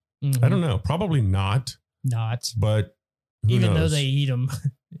not. Mhm. I don't know. Probably not. Not. but who Even though knows? they eat them,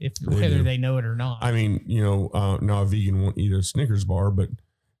 whether do. they know it or not. I mean, now a vegan won't eat a Snickers bar, but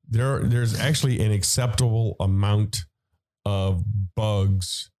there's actually an acceptable amount of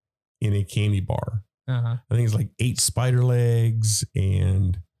bugs in a candy bar. Uh-huh. I think it's like 8 spider legs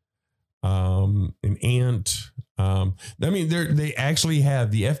and an ant. I mean, they actually have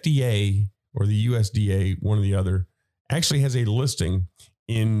the FDA or the USDA, one or the other, actually has a listing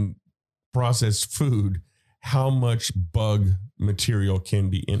in processed food how much bug material can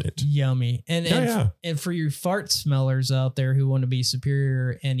be in it. Yummy. And Yeah. and for you fart smellers out there who want to be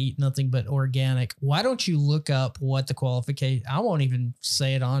superior and eat nothing but organic, why don't you look up what the qualification? I won't even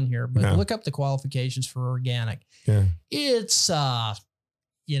say it on here, but No. look up the qualifications for organic. Yeah. It's a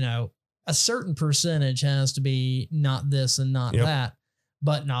certain percentage has to be not this and not Yep. that,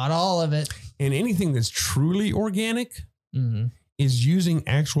 but not all of it. And anything that's truly organic Mm-hmm. is using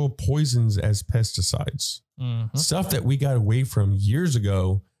actual poisons as pesticides. Mm-hmm. Stuff that we got away from years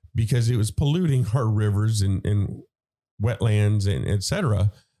ago because it was polluting our rivers and wetlands and et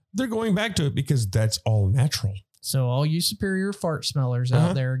cetera. They're going back to it because that's all natural. So all you superior fart smellers Uh-huh.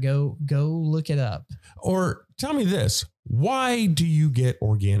 out there, go look it up. Or tell me this, why do you get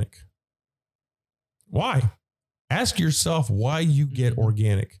organic? Why? Ask yourself why you get Mhm.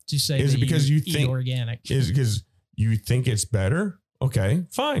 organic. To say Is it that because you eat think- organic? Is it because you think it's better? Okay,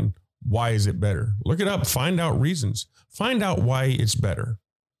 fine. Why is it better? Look it up. Find out reasons. Find out why it's better.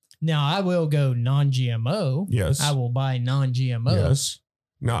 Now I will go non-GMO. Yes. I will buy non-GMO. Yes.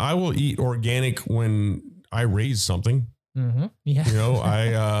 Now I will eat organic when I raise something. Mm-hmm. Yeah. You know,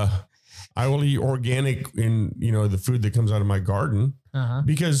 I will eat organic in, the food that comes out of my garden Uh-huh.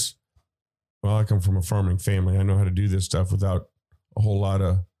 because, well, I come from a farming family. I know how to do this stuff without a whole lot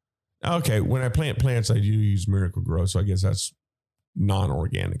of, okay. When I plant plants, I do use Miracle Grow. So I guess that's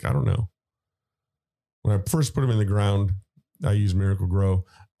non-organic. I don't know. When I first put them in the ground, I use Miracle Grow.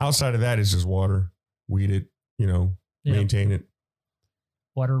 Outside of that, it's just water, weed it, Yep. maintain it.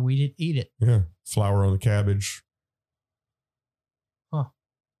 Water, weed it, eat it. Yeah. Flour on the cabbage.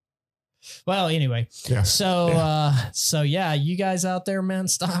 Well, anyway. Yeah. So yeah, you guys out there, man,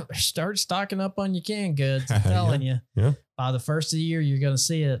 start stocking up on your canned goods. I'm telling you. Yeah. By the first of the year, you're going to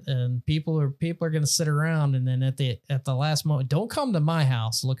see it, and people are going to sit around, and then at the last moment, don't come to my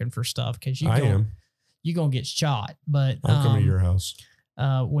house looking for stuff because you're going to get shot. But I'll come to your house.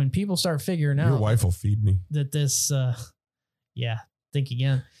 when people start figuring Your out wife will feed me. that this, think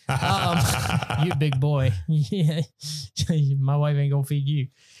again. You big boy. Yeah. My wife ain't gonna feed you.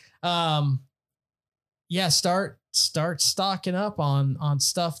 Start stocking up on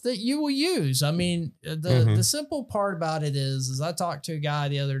stuff that you will use. I mean, the simple part about it is I talked to a guy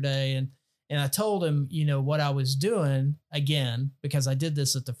the other day and I told him, what I was doing again, because I did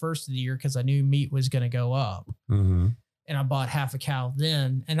this at the first of the year because I knew meat was going to go up. Mm-hmm. And I bought half a cow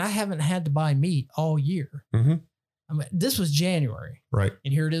then, and I haven't had to buy meat all year. Mm-hmm. I mean, this was January. Right.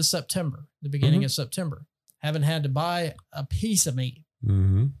 And here it is September, the beginning of September. Haven't had to buy a piece of meat.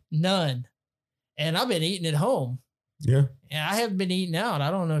 Mm-hmm. None. And I've been eating at home. Yeah. And I haven't been eating out.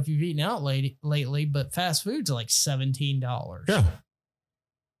 I don't know if you've eaten out lately, but fast food's like $17. Yeah.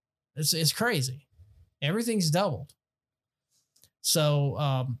 It's crazy. Everything's doubled. So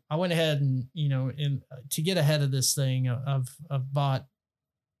I went ahead and, to get ahead of this thing, I've bought,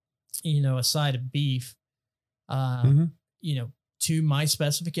 a side of beef, to my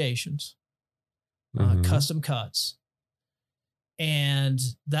specifications, custom cuts. And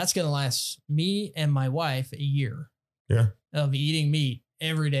that's going to last me and my wife a year of eating meat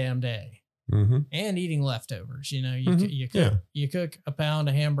every damn day and eating leftovers. You cook a pound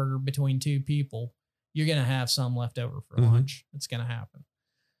of hamburger between two people, you're going to have some left over for lunch. It's going to happen.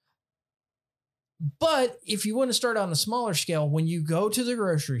 But if you want to start on a smaller scale, when you go to the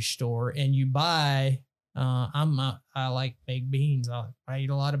grocery store and you buy, I like baked beans. I eat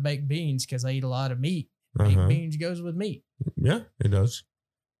a lot of baked beans because I eat a lot of meat. Baked beans goes with meat. Yeah, it does.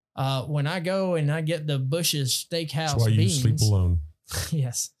 When I go and I get the Bush's Steakhouse That's why beans, you sleep alone.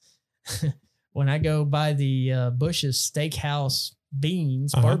 Yes. When I go buy the Bush's Steakhouse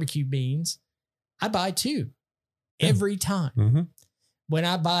beans, barbecue beans, I buy two every time. When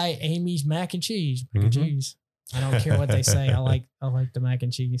I buy Amy's mac and cheese, I don't care what they say. I like the mac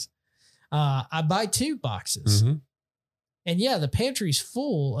and cheese. I buy 2 boxes. And yeah, the pantry's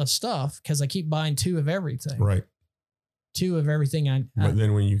full of stuff because I keep buying 2 of everything. Right. 2 of everything. But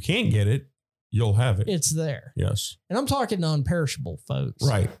then when you can't get it, you'll have it. It's there. Yes. And I'm talking non-perishable, folks.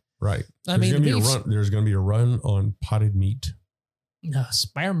 Right. I mean, there's going to be a run on potted meat.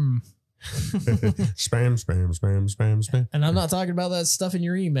 Sperm. Spam, spam, spam, spam, spam. And I'm not talking about that stuff in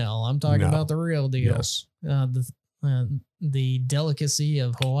your email. I'm talking No. about the real deal. Yes. The delicacy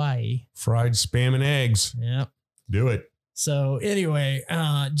of Hawaii. Fried spam and eggs. Yep. Do it. So anyway,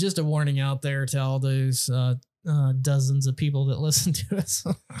 just a warning out there to all those dozens of people that listen to us.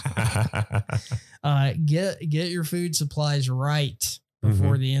 Get your food supplies right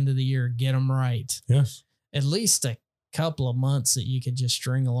before the end of the year. Get them right. Yes. At least a couple of months that you could just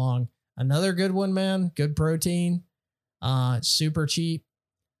string along. Another good one, man. Good protein. Super cheap.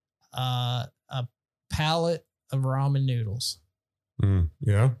 A pallet of ramen noodles.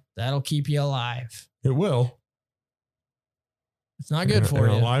 Yeah. That'll keep you alive. It will. It's not good for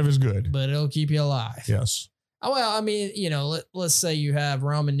and you, alive is good. but it'll keep you alive. Yes. Oh, well, I mean, let's say you have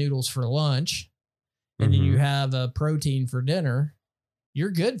ramen noodles for lunch and then you have a protein for dinner.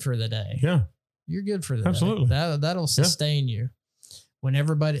 You're good for the day. Yeah. You're good for the Absolutely. day. That'll sustain you. When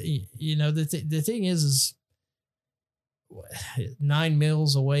everybody, the thing is 9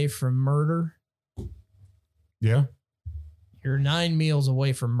 meals away from murder. Yeah. You're 9 meals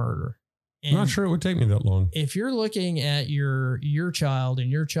away from murder. I'm not sure it would take me that long. If you're looking at your child and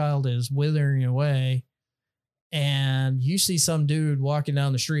your child is withering away and you see some dude walking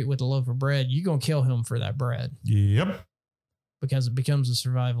down the street with a loaf of bread, you're going to kill him for that bread Yep. because it becomes a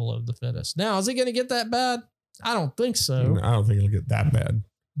survival of the fittest. Now, is it going to get that bad? I don't think so. I don't think it'll get that bad.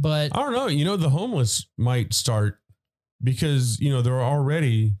 But I don't know. The homeless might start because, they're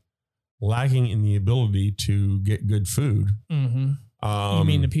already lacking in the ability to get good food. you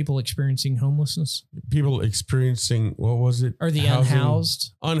mean the people experiencing homelessness people experiencing, what was it? or the Housing-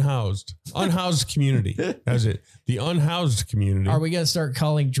 unhoused? Unhoused community. That's it. The unhoused community. Are we going to start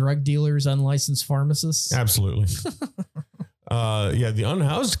calling drug dealers unlicensed pharmacists? Absolutely. The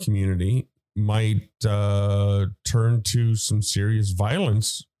unhoused community might turn to some serious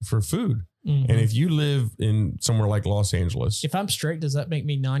violence for food. Mhm. And if you live in somewhere like Los Angeles, If I'm straight, does that make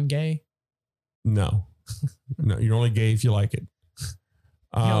me non-gay? no, you're only gay if you like it.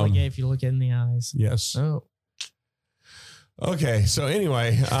 You're only gay if you look in the eyes. Yes. Oh, Okay. So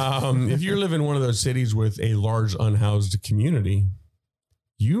anyway, if you live in one of those cities with a large unhoused community,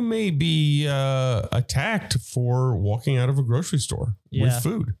 you may be attacked for walking out of a grocery store Yeah. with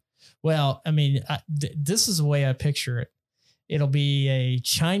food. well, I mean, this is the way I picture it. It'll be a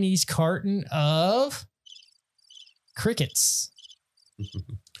Chinese carton of crickets.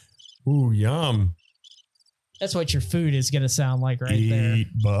 Ooh, yum. That's what your food is going to sound like right there. Eat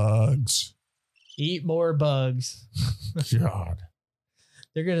bugs. Eat more bugs. God.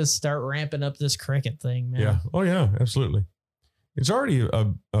 They're going to start ramping up this cricket thing, man. Yeah. Oh, yeah, absolutely. It's already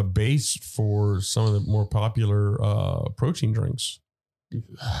a base for some of the more popular protein drinks.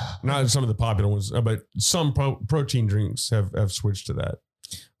 Not some of the popular ones, but some protein drinks have switched to that.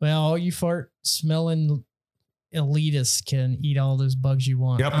 Well, all you fart smelling elitists can eat all those bugs you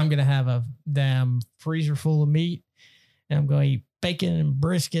want. Yep. I'm going to have a damn freezer full of meat and I'm going to eat bacon and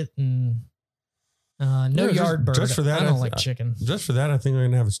brisket and no Yeah, yard bird. just for that, I don't like chicken. Just for that, I think I'm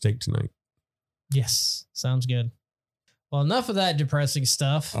going to have a steak tonight. Yes. Sounds good. Well, enough of that depressing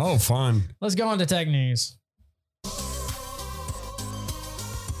stuff. Oh, fun. Let's go on to tech news.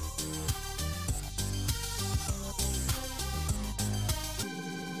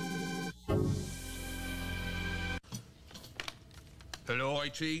 Hello,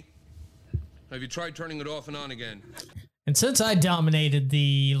 IT? Have you tried turning it off and on again? And since I dominated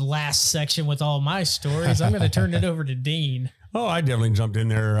the last section with all my stories, I'm going to turn it over to Dean. Oh, I definitely jumped in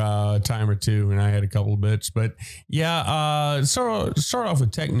there a time or two, and I had a couple of bits. But yeah, start off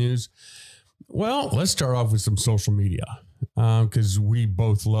with tech news. Well, let's start off with some social media because we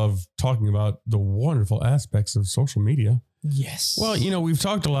both love talking about the wonderful aspects of social media. Yes. Well, we've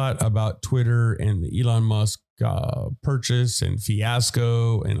talked a lot about Twitter and the Elon Musk purchase and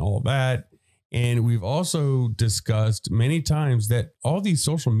fiasco and all that. And we've also discussed many times that all these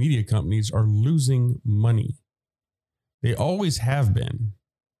social media companies are losing money. They always have been.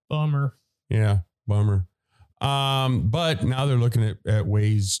 Bummer. Yeah, bummer. But now they're looking at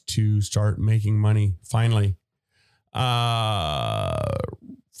ways to start making money finally. First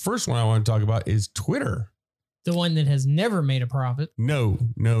one I want to talk about is Twitter. The one that has never made a profit. No,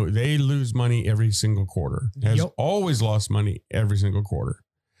 they lose money every single quarter. Has Yep. always lost money every single quarter.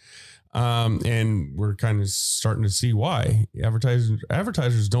 And we're kind of starting to see why.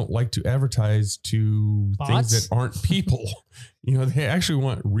 Advertisers don't like to advertise to Bots? things that aren't people. They actually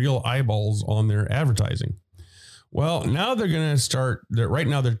want real eyeballs on their advertising. Well, now they're going to start. Right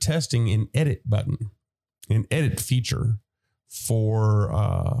now they're testing an edit button, an edit feature for,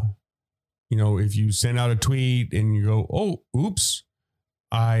 if you send out a tweet and you go, oh, oops,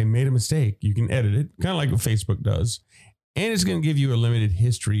 I made a mistake. You can edit it, kind of like what Facebook does. And it's going to give you a limited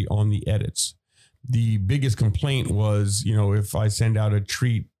history on the edits. The biggest complaint was, if I send out a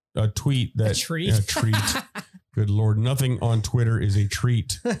tweet that... A treat? A treat. Good Lord, nothing on Twitter is a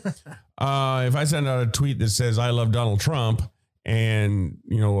treat. If I send out a tweet that says, I love Donald Trump, and,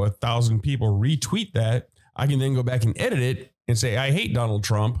 1,000 people retweet that, I can then go back and edit it and say, I hate Donald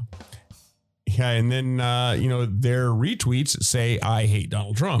Trump. Yeah, and then, their retweets say, I hate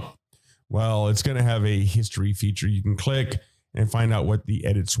Donald Trump. Well, it's going to have a history feature. You can click and find out what the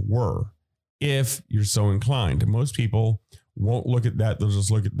edits were if you're so inclined. Most people won't look at that. They'll just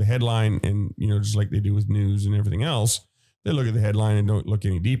look at the headline and, just like they do with news and everything else, they look at the headline and don't look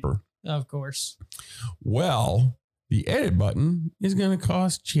any deeper. Of course. Well, the edit button is going to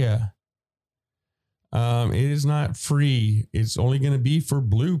cost you. It is not free. It's only going to be for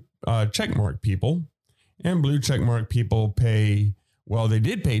blue checkmark people, and blue checkmark people pay. Well, they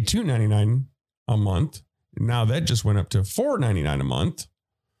did pay $2.99 a month. Now that just went up to $4.99 a month,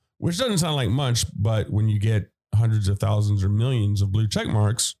 which doesn't sound like much, but when you get hundreds of thousands or millions of blue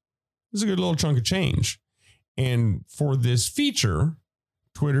checkmarks, it's a good little chunk of change. And for this feature,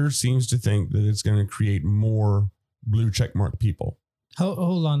 Twitter seems to think that it's going to create more blue checkmark people.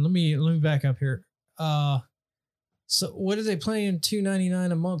 Hold on, let me back up here. So what are they paying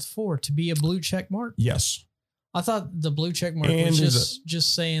 $2.99 a month for? To be a blue check mark? Yes. I thought the blue check mark And was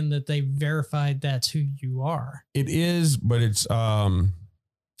just saying that they verified that's who you are. It is, but it's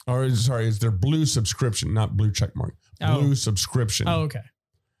it's their blue subscription, not blue check mark. Blue subscription. Oh, okay.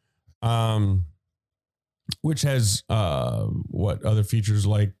 Which has what other features,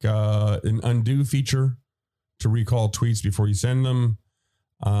 like an undo feature to recall tweets before you send them.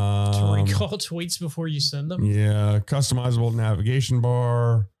 To recall tweets before you send them? Yeah. Customizable navigation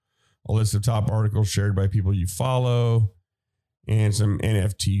bar, a list of top articles shared by people you follow, and some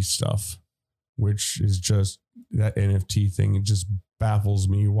NFT stuff, which is just that NFT thing. It just baffles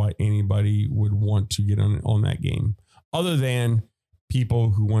me why anybody would want to get on that game, other than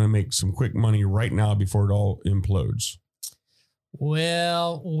people who want to make some quick money right now before it all implodes.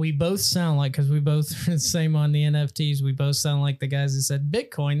 Well, we both sound like, because we both are the same on the NFTs, we both sound like the guys who said,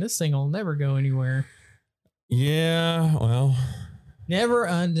 Bitcoin, this thing will never go anywhere. Yeah, well. Never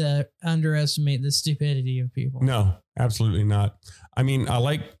underestimate the stupidity of people. No, absolutely not. I mean,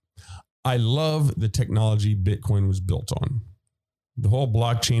 I love the technology Bitcoin was built on. The whole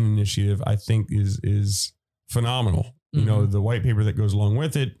blockchain initiative, I think, is phenomenal. Mm-hmm. The white paper that goes along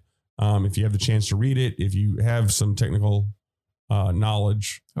with it. If you have the chance to read it, if you have some technical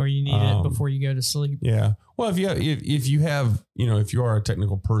knowledge, or you need it before you go to sleep. Yeah. Well, if you are a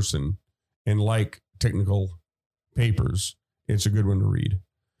technical person and like technical papers, it's a good one to read.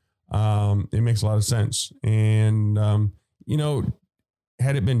 It makes a lot of sense. And,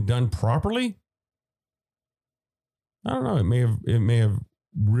 had it been done properly, I don't know, it may have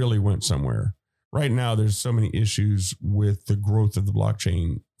really went somewhere. Right now, there's so many issues with the growth of the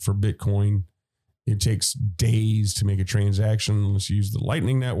blockchain for Bitcoin. It takes days to make a transaction unless you use the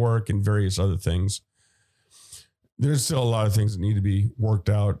Lightning Network and various other things. There's still a lot of things that need to be worked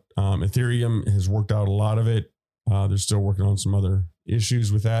out. Ethereum has worked out a lot of it. They're still working on some other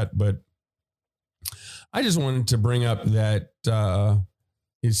issues with that. But I just wanted to bring up that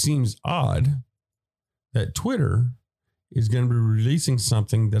it seems odd that Twitter is going to be releasing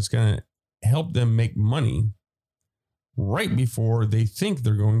something that's going to help them make money right before they think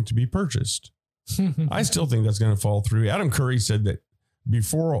they're going to be purchased. I still think that's going to fall through. Adam Curry said that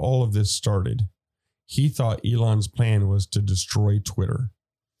before all of this started, he thought Elon's plan was to destroy Twitter.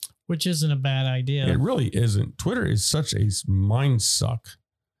 Which isn't a bad idea. It really isn't. Twitter is such a mind suck.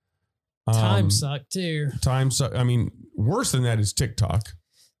 Time suck too. Time suck. I mean, worse than that is TikTok.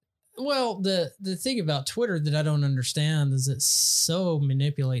 Well, the thing about Twitter that I don't understand is it so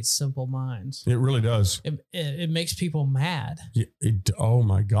manipulates simple minds. It really does. It makes people mad. Oh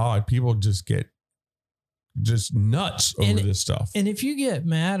my God. People just get nuts over this stuff. And if you get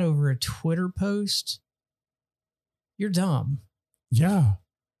mad over a Twitter post, you're dumb. Yeah.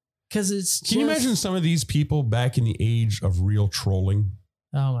 Because Can you imagine some of these people back in the age of real trolling?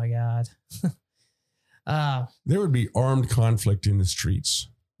 Oh my God. There would be armed conflict in the streets.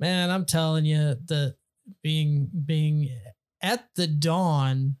 Man, I'm telling you, the being at the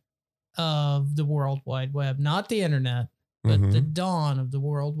dawn of the World Wide Web, not the internet, but the dawn of the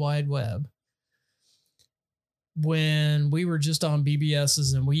World Wide Web, when we were just on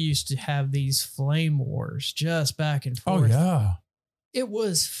BBSs and we used to have these flame wars just back and forth. Oh, yeah. it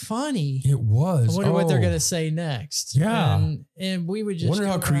was funny. It was. I wonder what they're going to say next. Yeah. And we would just wonder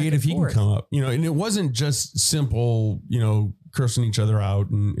go how back creative and he can forth. come up. And it wasn't just simple, cursing each other out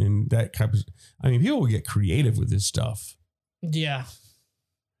and that type of. I mean, people would get creative with this stuff. Yeah.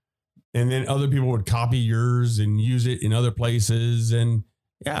 And then other people would copy yours and use it in other places. And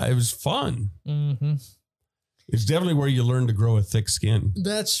yeah, it was fun. Mm-hmm. It's definitely where you learn to grow a thick skin.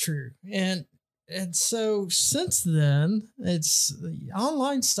 That's true. And so since then, it's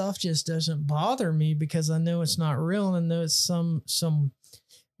online stuff just doesn't bother me because I know it's not real and I know it's some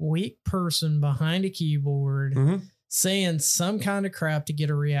weak person behind a keyboard Mhm. saying some kind of crap to get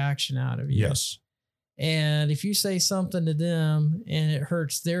a reaction out of you. Yes. And if you say something to them and it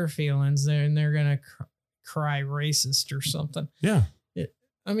hurts their feelings, then they're going to cry racist or something. Yeah.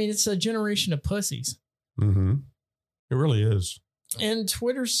 I mean, it's a generation of pussies. Mm-hmm. It really is. And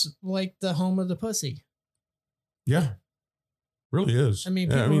Twitter's like the home of the pussy. Yeah. Really is. I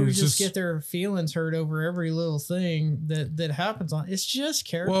mean, Yeah, people who it's just get their feelings hurt over every little thing that happens on. It's just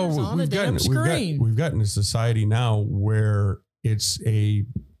characters on a damn screen. We've gotten a society now where it's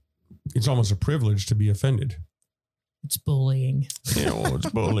almost a privilege to be offended. It's bullying. It's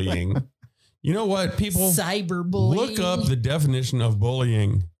bullying. You know what, people? Cyberbullying. Look up the definition of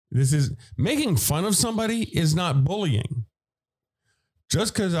bullying. This is making fun of somebody is not bullying.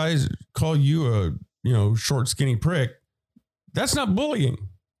 Just because I call you a short, skinny prick, that's not bullying.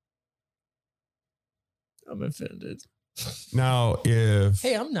 I'm offended. Now, if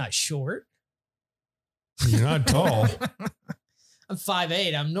Hey, I'm not short. you're not tall, I'm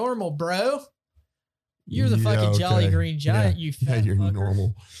 5'8". I'm normal, bro. You're the Yeah, fucking Jolly okay. Green Giant, you yeah, fat you're fucker.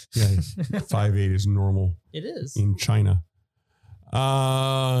 normal. Yeah, 5'8" is normal It is. in China.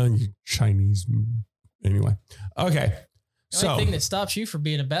 Chinese. Anyway, okay. The only So thing that stops you from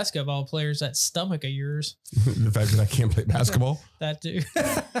being a basketball player is that stomach of yours. the fact that I can't play basketball. That too.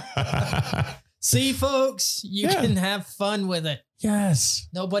 See, folks, you Yeah. can have fun with it. Yes.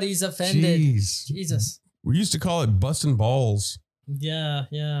 Nobody's offended. Jeez. Jesus. We used to call it busting balls. Yeah,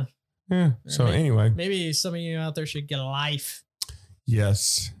 yeah. Yeah. So Maybe- anyway, Maybe some of you out there should get a life.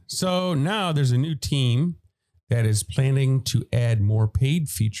 yes. So now there's a new team that is planning to add more paid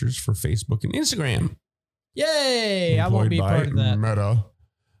features for Facebook and Instagram. Yay! I won't be a part of that. Meta.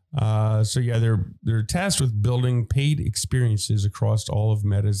 So yeah, they're tasked with building paid experiences across all of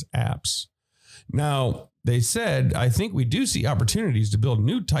Meta's apps. Now, they said, I think we do see opportunities to build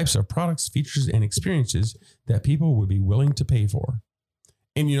new types of products, features, and experiences that people would be willing to pay for.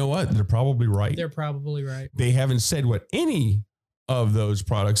 And you know what? They're probably right. They're probably right. They haven't said what any of those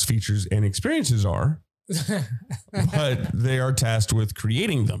products, features, and experiences are, but they are tasked with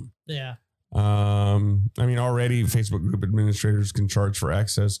creating them. Yeah. I mean, already Facebook group administrators can charge for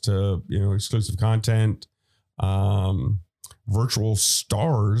access to, exclusive content. Virtual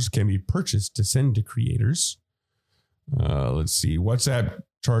stars can be purchased to send to creators. Let's see. WhatsApp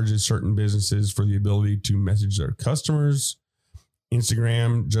charges certain businesses for the ability to message their customers.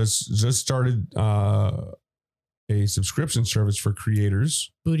 Instagram just started a subscription service for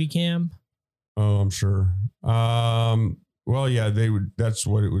creators. Booty cam. Oh, I'm sure. Well, yeah, that's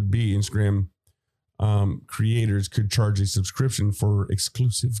what it would be. Instagram creators could charge a subscription for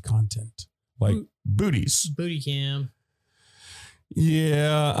exclusive content like booties. Booty cam.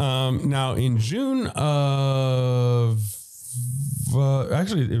 Yeah. Now in June of,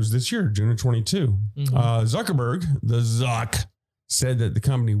 actually it was this year, June of 22, Zuckerberg, the Zuck, said that the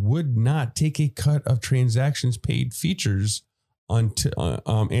company would not take a cut of transactions paid features until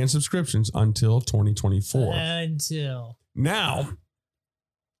and subscriptions until 2024. Now,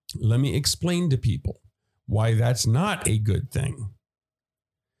 let me explain to people why that's not a good thing.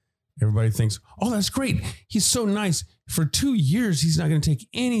 Everybody thinks, oh, that's great. He's so nice. For 2 years, he's not going to take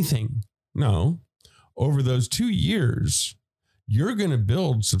anything. No. Over those 2 years, you're going to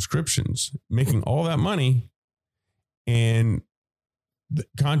build subscriptions, making all that money, and the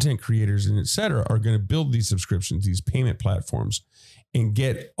content creators and et cetera are going to build these subscriptions, these payment platforms, and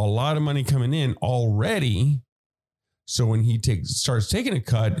get a lot of money coming in already. So when he starts taking a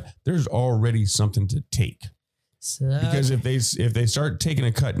cut, there's already something to take. Because if they start taking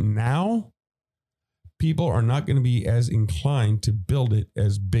a cut now, people are not going to be as inclined to build it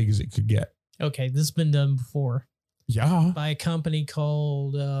as big as it could get. Okay, this has been done before. Yeah. By a company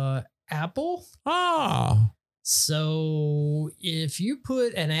called Apple. So if you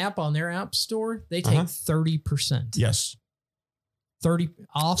put an app on their app store, they take 30%. Yes. 30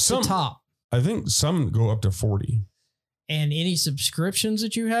 off the top. I think some go up to 40. And any subscriptions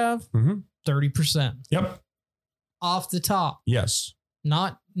that you have, 30%. Yep. Off the top. Yes.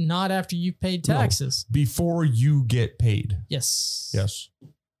 Not not after you've paid taxes. Before you get paid. Yes. Yes.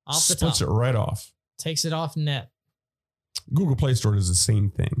 Off the Splits top. it right off. Takes it off net. Google Play Store does the same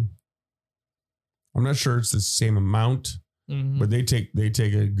thing. I'm not sure it's the same amount, Mhm. but they take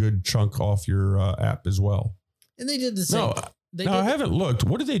a good chunk off your app as well. And they did the same. No, They I haven't looked.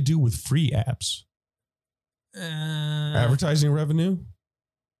 What do they do with free apps? Advertising revenue?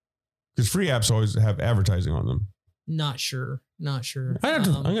 Because free apps always have advertising on them. Not sure. I'm I'm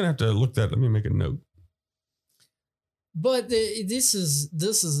gonna have to look that. Let me make a note. But this is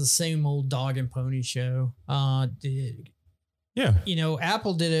the same old dog and pony show. Yeah,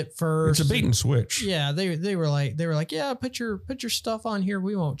 Apple did it first. it's a bait and switch. Yeah, they were like, yeah, put your stuff on here.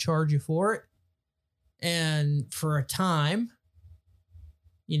 We won't charge you for it. And for a time,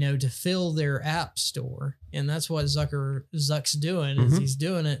 to fill their app store, and that's what Zuck's doing. Is he's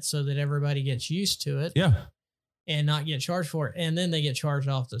doing it so that everybody gets used to it. Yeah. And not get charged for it, and then they get charged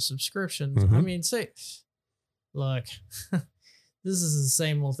off the subscriptions. Mhm. I mean, look, this is the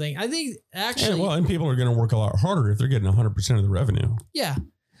same old thing. I think actually, And people are going to work a lot harder if they're getting 100% of the revenue. yeah.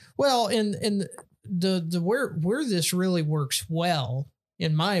 Well, and the where this really works well,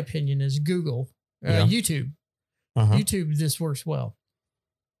 in my opinion, is Google, Yeah. YouTube. Uh-huh. YouTube, this works well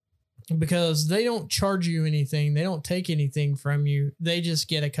because they don't charge you anything. They don't take anything from you. They just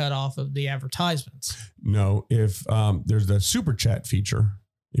get a cut off of the advertisements. No, if there's the super chat feature,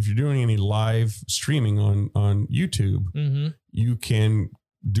 if you're doing any live streaming on YouTube, Mm-hmm. you can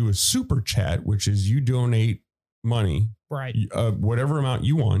do a super chat, which is you donate money, Right. whatever amount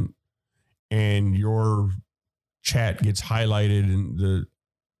you want, and your chat gets highlighted, and the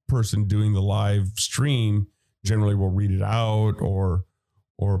person doing the live stream generally will read it out or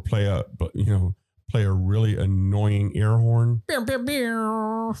play a really annoying air horn. Beow, beow,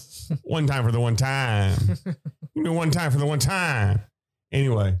 beow. One time for the one time. You know, one time for the one time.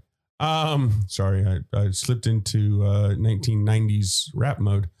 Anyway, sorry, I slipped into 1990s rap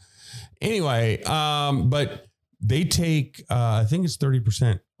mode. Anyway, but they take I think it's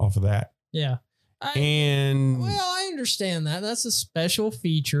 30% off of that. Yeah. And I understand that. That's a special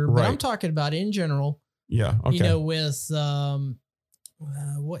feature, but I'm Right. talking about in general. yeah, okay. With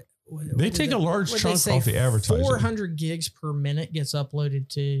what They take a large chunk off the advertising. 400 gigs per minute gets uploaded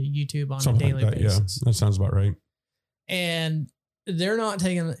to YouTube on Something a daily like that. basis. Yeah, that sounds about right. And they're not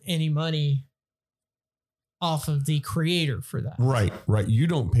taking any money off of the creator for that. Right. You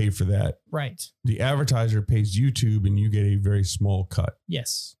don't pay for that. Right. The advertiser pays YouTube, and you get a very small cut.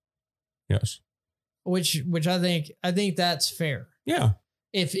 Yes. Yes. Which I think that's fair. Yeah.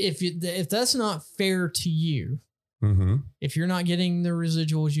 If that's not fair to you, Mm-hmm. if you're not getting the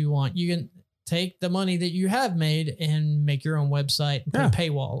residuals you want, you can take the money that you have made and make your own website and put a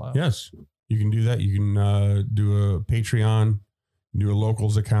paywall up. Yes, you can do that. You can do a Patreon, do a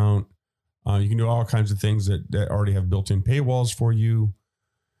locals account. You can do all kinds of things that already have built-in paywalls for you.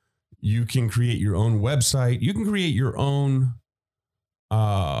 You can create your own website. You can create your own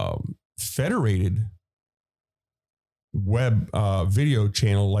federated web video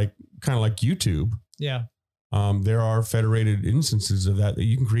channel, kind of like YouTube. Yeah. There are federated instances of that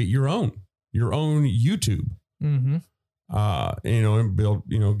you can create your own YouTube. Mm-hmm. And build,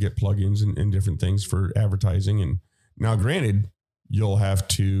 get plugins and different things for advertising. And now, granted, you'll have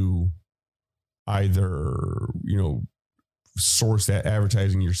to either, source that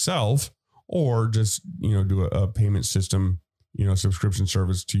advertising yourself or just, do a payment system, subscription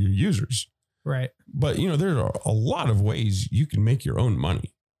service to your users. Right. But, there are a lot of ways you can make your own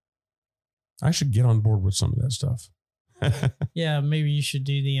money. I should get on board with some of that stuff. Yeah, maybe you should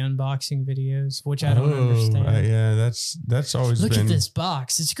do the unboxing videos, which I don't understand. Yeah, that's always Look been. at this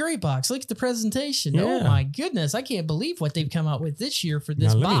box. It's a great box. Look at the presentation. Yeah. Oh my goodness. I can't believe what they've come out with this year for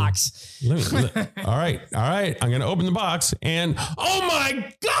this Now, let me- box. All right. I'm going to open the box and oh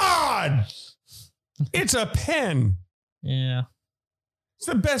my God, it's a pen. Yeah. It's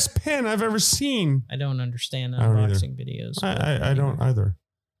the best pen I've ever seen. I don't understand I don't either. unboxing videos. I don't either.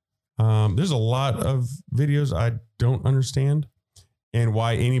 There's a lot of videos I don't understand, and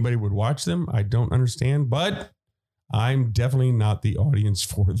why anybody would watch them, I don't understand, but I'm definitely not the audience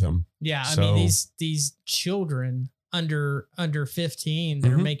for them. Yeah, I So- mean these children under 15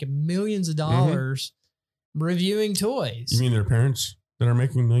 that are Mhm. making millions of dollars reviewing toys. You mean their parents that are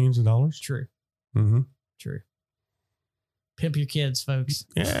making millions of dollars? True. Mm-hmm. True. Pimp your kids, folks.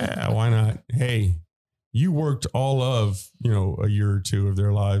 Yeah, why not? Hey, you worked all of, a year or two of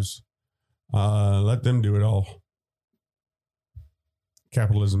their lives. Let them do it all.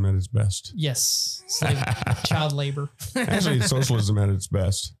 Capitalism at its best. Yes. Child labor. Actually, it's socialism at its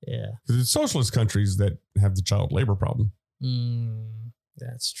best. Yeah. Because it's socialist countries that have the child labor problem.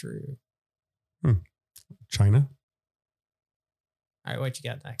 That's true. China. All right, what you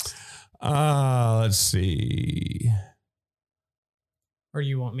got next? Let's see. Or do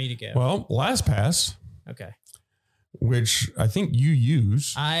you want me to go? Well, LastPass, Okay. which I think you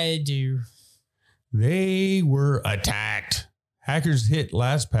use, I do. they were attacked. Hackers hit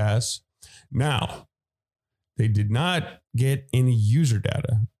LastPass. Now, they did not get any user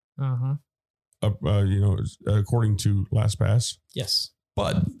data, Uh-huh. according to LastPass. Yes.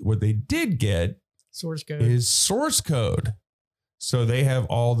 But what they did get Source code. is source code. So they have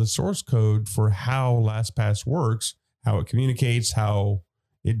all the source code for how LastPass works, how it communicates, how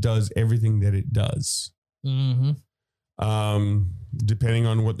it does everything that it does. Mm-hmm. Depending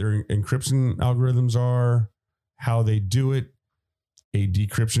on what their encryption algorithms are, how they do it, a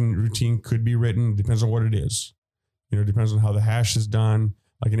decryption routine could be written. Depends on what it is. Depends on how the hash is done.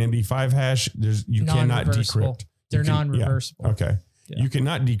 Like an MD5 hash, you cannot Non-reversible. decrypt. They're You can- non-reversible. yeah, okay. Yeah. You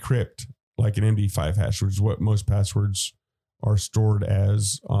cannot decrypt like an MD5 hash, which is what most passwords are stored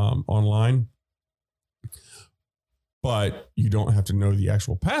as online. But you don't have to know the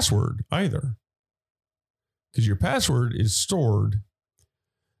actual password either, because your password is stored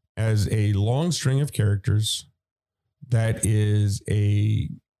as a long string of characters that is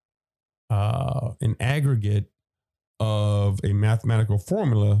an aggregate of a mathematical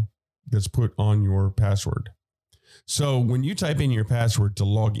formula that's put on your password. So when you type in your password to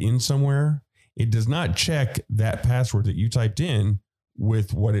log in somewhere, it does not check that password that you typed in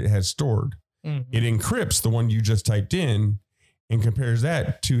with what it has stored. Mhm. It encrypts the one you just typed in and compares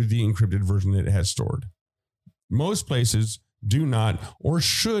that to the encrypted version that it has stored. Most places do not or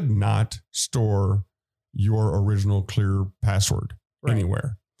should not store your original clear password Right.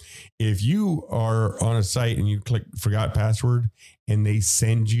 anywhere. If you are on a site and you click forgot password and they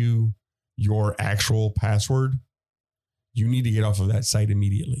send you your actual password, you need to get off of that site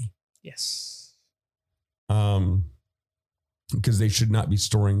immediately. Yes. Because they should not be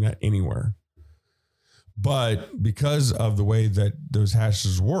storing that anywhere. But because of the way that those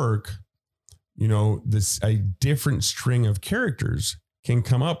hashes work, a different string of characters can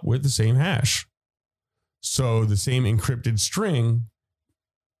come up with the same hash. So the same encrypted string,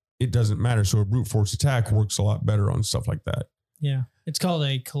 it doesn't matter. So a brute force attack works a lot better on stuff like that. Yeah. It's called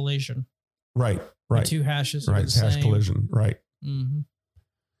a collision. Right. The two hashes are Right. the It's hash same. collision. Right. Mm-hmm.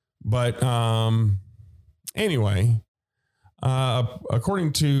 But anyway,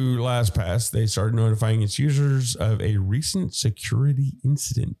 according to LastPass, they started notifying its users of a recent security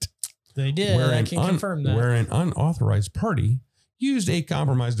incident They did. I can confirm that. where an unauthorized party used a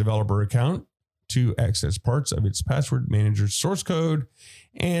compromised developer account to access parts of its password manager's source code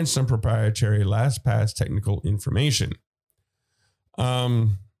and some proprietary LastPass technical information.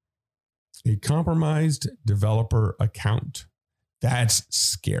 A compromised developer account. That's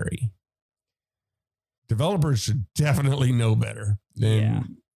scary. Developers should definitely know better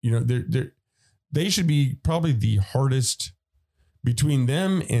than, they should be probably the hardest between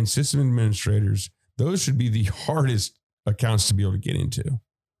them and system administrators. Those should be the hardest accounts to be able to get into.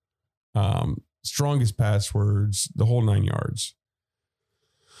 Strongest passwords, the whole 9 yards.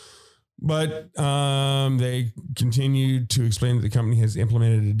 But they continued to explain that the company has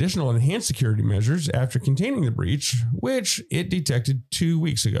implemented additional enhanced security measures after containing the breach, which it detected 2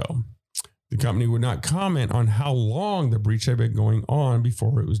 weeks ago. The company would not comment on how long the breach had been going on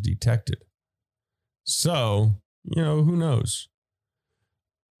before it was detected. So, who knows?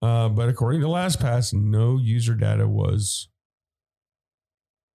 But according to LastPass, no user data was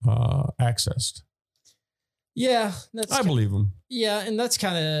accessed. Yeah, I believe them. Yeah, and that's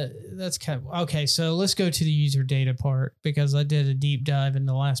kind of okay. So let's go to the user data part, because I did a deep dive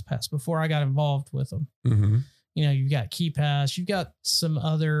into LastPass before I got involved with them. Mm-hmm. You've got KeePass, you've got some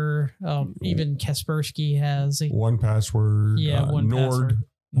other, even Kaspersky has a 1Password. 1Password. Nord.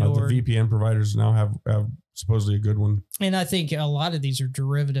 Nord. The VPN providers now have supposedly a good one. And I think a lot of these are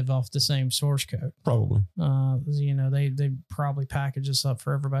derivative off the same source code. Probably. They probably package this up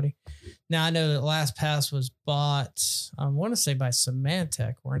for everybody. Now I know that LastPass was bought, I want to say by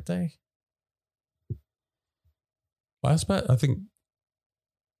Symantec, weren't they? LastPass, I think.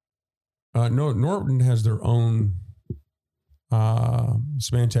 No, Norton has their own.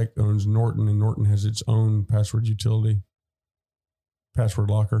 Symantec owns Norton, and Norton has its own password utility. Password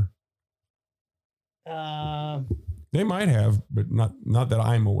locker. They might have, but not that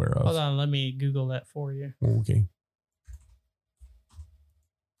I'm aware of. Hold on, let me Google that for you. Okay.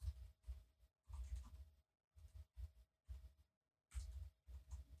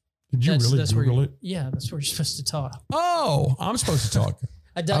 Did you really Google it? Yeah, that's where you're supposed to talk. Oh, I'm supposed to talk.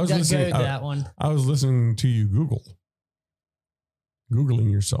 I DuckDuckGo'd that one. I was listening to you Google.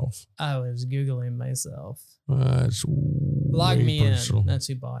 Googling yourself. I was Googling myself. It's Log way Me personal. In. That's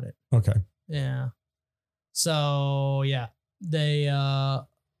who bought it. Okay. Yeah. So yeah, they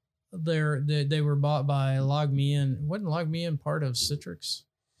were bought by Log Me In. Wasn't Log Me In part of Citrix?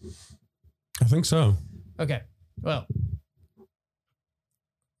 I think so. Okay. Well,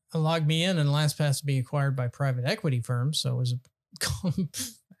 Log Me In and LastPass being acquired by private equity firms, so it was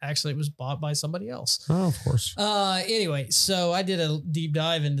actually it was bought by somebody else. Oh, of course. Anyway, so I did a deep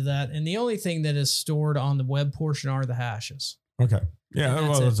dive into that, and the only thing that is stored on the web portion are the hashes. Okay. Yeah, And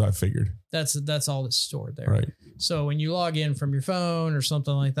that's well, it. as I figured. That's all that's stored there. Right. So when you log in from your phone or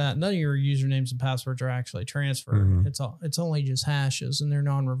something like that, none of your usernames and passwords are actually transferred. Mhm. It's only just hashes, and they're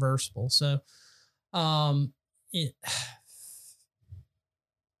non-reversible. So,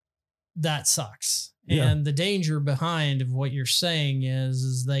 that sucks. Yeah. And the danger behind of what you're saying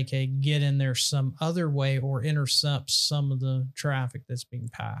is they could get in there some other way or intercept some of the traffic that's being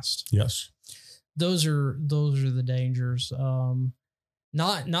passed. Yes. Those are the dangers.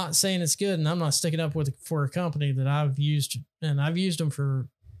 Not saying it's good, and I'm not sticking up for a company that I've used, and I've used them for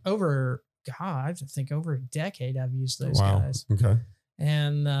over I think over a decade. I've used those guys, Okay.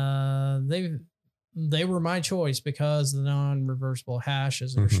 and they were my choice because the non-reversible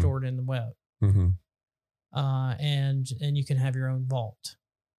hashes are Mhm. stored in the web, Mm-hmm. and you can have your own vault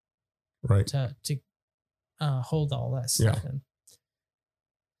Right. to hold all that stuff in.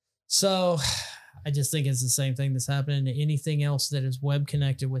 So I just think it's the same thing that's happening to anything else that is web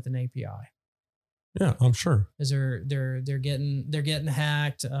connected with an API. Yeah, I'm sure. Is they're getting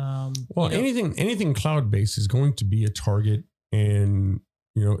hacked. Well, you know, anything cloud based is going to be a target, and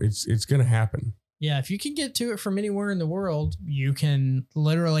it's going to happen. yeah, if you can get to it from anywhere in the world, you can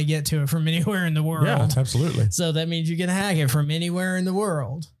literally get to it from anywhere in the world. Yeah, absolutely. So that means you can hack it from anywhere in the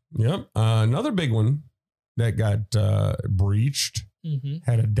world. Yep. Another big one that got breached, Mm-hmm.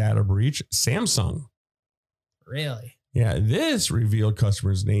 had a data breach. Samsung. Really? Yeah, this revealed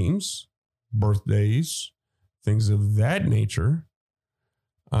customers' names, birthdays, things of that nature.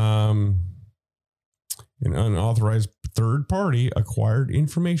 An unauthorized third party acquired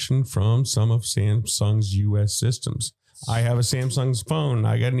information from some of Samsung's U.S. systems. I have a Samsung's phone.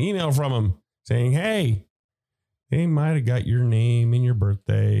 I got an email from them saying, hey, they might have got your name and your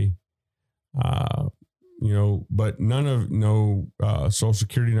birthday, but no social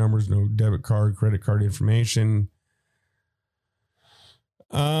security numbers, no debit card, credit card information.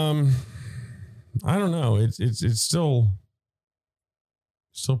 I don't know. It's still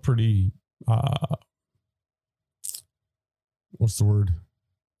pretty, what's the word?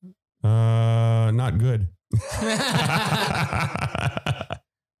 Not good.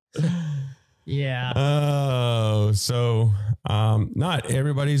 Yeah. Oh, so not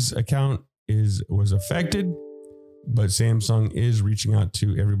everybody's account was affected, but Samsung is reaching out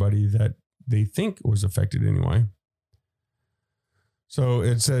to everybody that they think was affected anyway. So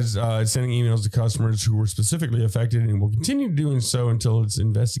it says it's sending emails to customers who were specifically affected and will continue doing so until its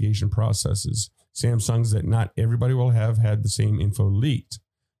investigation processes. Samsung's that not everybody will have had the same info leaked.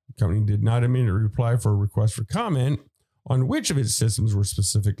 The company did not immediately reply for a request for comment on which of its systems were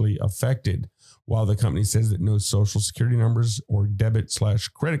specifically affected. While the company says that no social security numbers or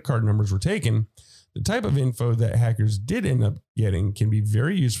debit/credit card numbers were taken, the type of info that hackers did end up getting can be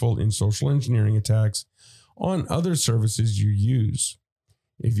very useful in social engineering attacks on other services you use.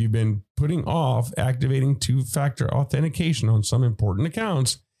 If you've been putting off activating two-factor authentication on some important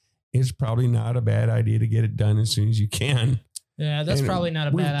accounts, it's probably not a bad idea to get it done as soon as you can. Yeah, that's And probably not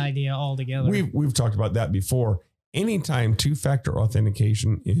a bad idea altogether. We've talked about that before. Anytime two-factor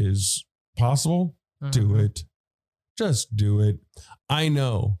authentication is possible, do it. Just do it. I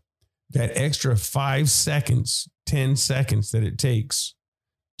know that extra 5 seconds, 10 seconds that it takes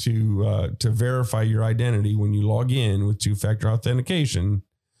to verify your identity when you log in with two-factor authentication.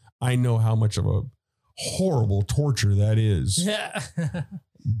 I know how much of a horrible torture that is. Yeah.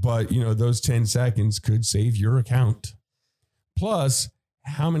 But, those 10 seconds could save your account. Plus,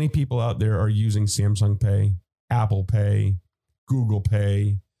 how many people out there are using Samsung Pay, Apple Pay, Google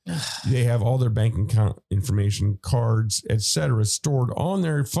Pay? They have all their bank account information, cards, etc., stored on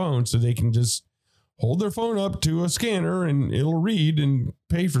their phone so they can just hold their phone up to a scanner and it'll read and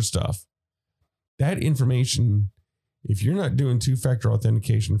pay for stuff. That information, if you're not doing two-factor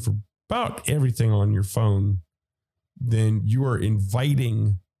authentication for about everything on your phone, then you are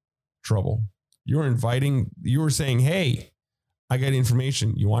inviting trouble. You are saying, hey, I got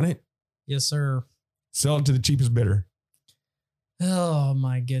information. You want it? Yes, sir. Sell it to the cheapest bidder. Oh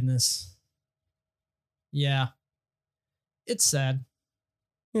my goodness. Yeah. It's sad.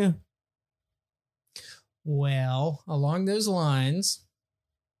 Yeah. Well, along those lines,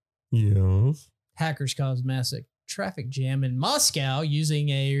 Yes. hackers caused massive traffic jam in Moscow using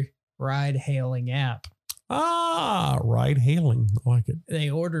a ride-hailing app. Ride hailing. I like it. They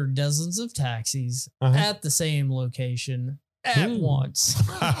ordered dozens of taxis Uh-huh. at the same location at Ooh. once.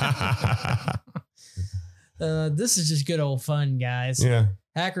 This is just good old fun, guys. Yeah.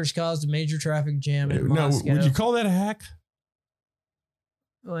 Hackers caused a major traffic jam in No, Moscow. would you call that a hack?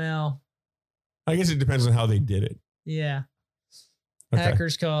 Well, I guess it depends on how they did it. yeah. Okay.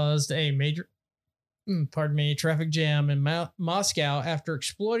 Hackers caused a major, traffic jam in Moscow after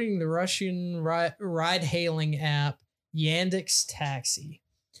exploiting the Russian ride-hailing app Yandex Taxi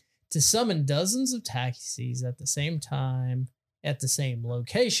to summon dozens of taxis at the same time at the same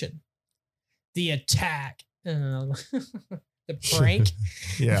location. The attack, the prank.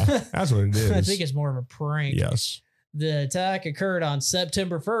 Yeah, that's what it is. I think it's more of a prank. Yes. The attack occurred on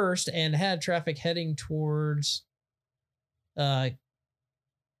September 1st and had traffic heading towards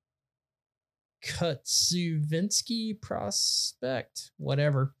Kutsuvinsky Prospect,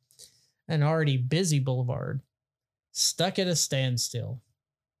 whatever, an already busy boulevard, stuck at a standstill.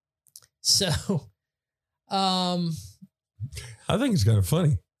 So, I think it's kind of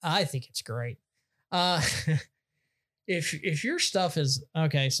funny. I think it's great. If your stuff is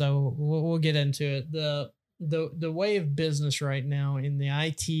okay, so we'll get into it. The way of business right now in the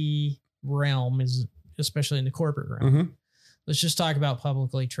IT realm is, especially in the corporate realm. Mm-hmm. Let's just talk about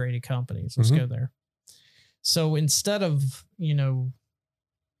publicly traded companies. Let's go there. So instead of,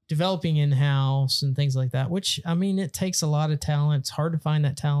 developing in-house and things like that, which, I mean, it takes a lot of talent. It's hard to find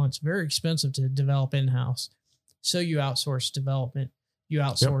that talent. It's very expensive to develop in-house. So you outsource development. You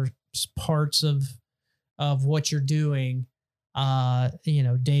outsource parts of what you're doing,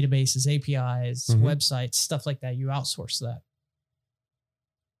 databases, APIs, websites, stuff like that. You outsource that.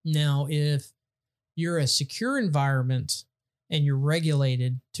 Now, if you're a secure environment and you're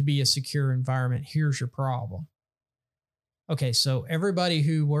regulated to be a secure environment, here's your problem. Okay, so everybody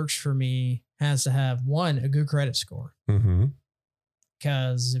who works for me has to have, one, a good credit score. Mm-hmm.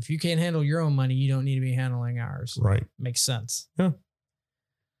 Because if you can't handle your own money, you don't need to be handling ours. Right. Makes sense. Yeah.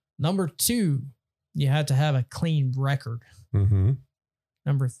 Number two, you have to have a clean record. Mm-hmm.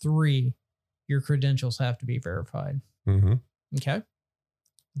 Number three, your credentials have to be verified. Mm-hmm. Okay.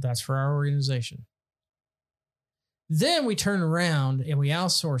 That's for our organization. Then we turn around and we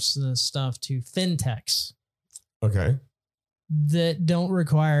outsource this stuff to fintechs Okay. that don't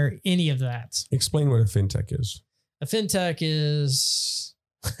require any of that. Explain what a fintech is. A fintech is,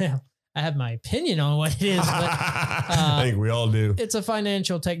 well, I have my opinion on what it is, but I think we all do. it's a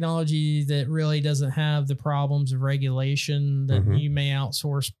financial technology that really doesn't have the problems of regulation that Mhm. you may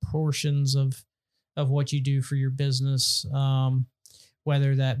outsource portions of what you do for your business.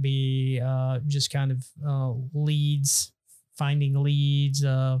 Whether that be just kind of leads, finding leads,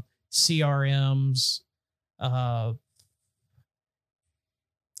 CRMs,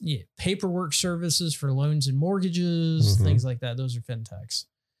 paperwork services for loans and mortgages, Mhm. things like that. Those are fintechs.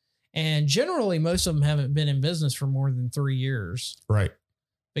 And generally, most of them haven't been in business for more than 3 years Right.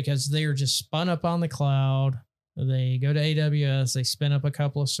 because they are just spun up on the cloud. They go to AWS, they spin up a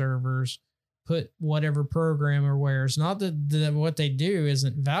couple of servers, put whatever program or where. It's not that what they do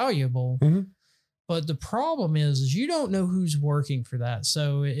isn't valuable, Mhm. but the problem is you don't know who's working for that.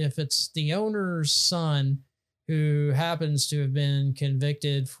 So if it's the owner's son who happens to have been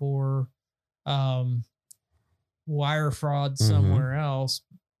convicted for wire fraud somewhere else,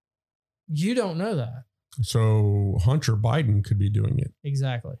 you don't know that. So Hunter Biden could be doing it.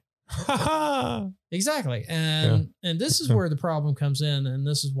 Exactly. Exactly. And this is where the problem comes in. And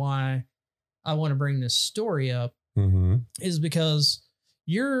this is why I want to bring this story up, Mm-hmm. is because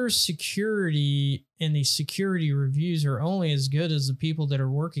your security and these security reviews are only as good as the people that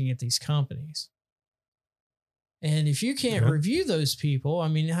are working at these companies. And if you can't Yeah. review those people, I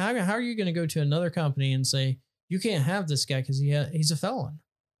mean, how are you going to go to another company and say, you can't have this guy because he's a felon?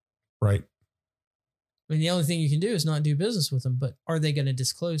 Right. I mean, the only thing you can do is not do business with them, but are they going to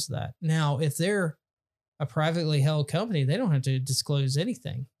disclose that? Now, if they're a privately held company, they don't have to disclose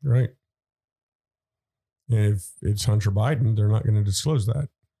anything. Right. And if it's Hunter Biden, they're not going to disclose that.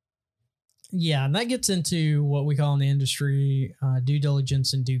 Yeah, and that gets into what we call in the industry due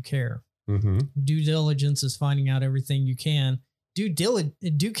diligence and due care. Mm-hmm. Due diligence is finding out everything you can. Due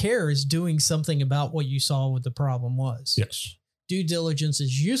care is doing something about what you saw what the problem was. Yes. Due diligence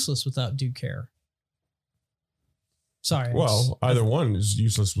is useless without due care. Sorry. Well, either one is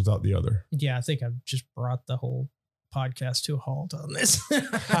useless without the other. Yeah, I think I've just brought the whole podcast to a halt on this.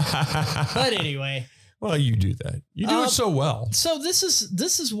 But anyway. Well, you do that. You do it so well. So this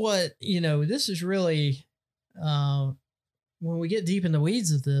is what, this is really when we get deep in the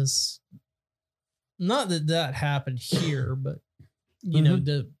weeds of this, not that happened here, but you know,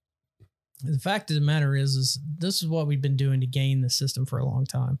 the fact of the matter is this is what we've been doing to gain the system for a long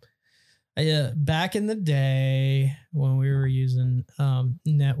time. Back in the day when we were using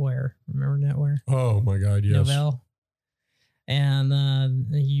NetWare, remember NetWare? Oh my God, yes. Novell. And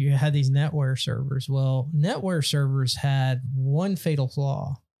you had these NetWare servers. Well, NetWare servers had one fatal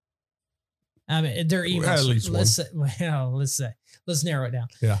flaw. I mean, their email. At least let's one. say, let's narrow it down.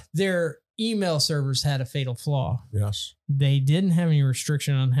 Yeah. Their email servers had a fatal flaw. Yes. They didn't have any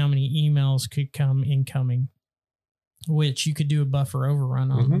restriction on how many emails could come incoming, which you could do a buffer overrun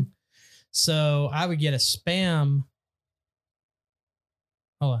on them. So I would get a spam.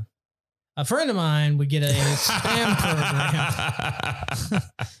 Hold on. A friend of mine would get a spam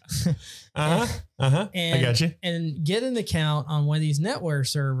program. I got you. And get an account on one of these NetWare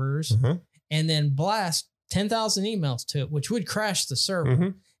servers and then blast 10,000 emails to it, which would crash the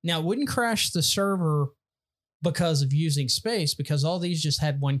server. Now, it wouldn't crash the server because of using space, because all these just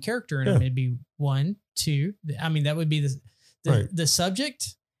had one character in them. It'd be 1, 2. I mean, that would be the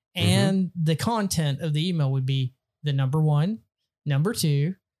subject, and the content of the email would be the number 1, number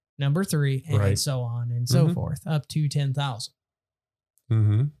 2, number 3, and so on and so forth, up to 10,000.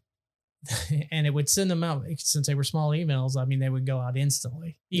 And it would send them out, since they were small emails. I mean, they would go out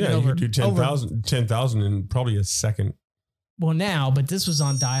instantly. Even you could do 10,000 in probably a second. Well, now, but this was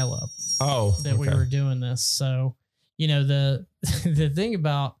on dial-up. Oh, that we were doing this. So, you know, the thing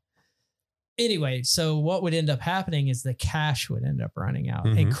about, anyway, so what would end up happening is the cache would end up running out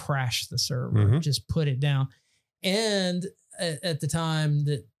and crash the server, just put it down. And at the time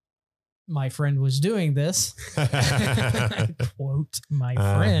that my friend was doing this, quote, my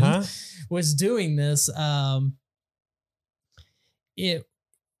friend was doing this,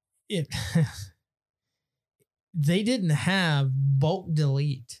 they didn't have bulk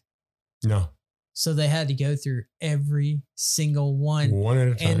delete. No. So they had to go through every single one at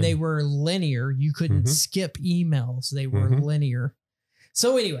a time. And they were linear. You couldn't skip emails. They were linear.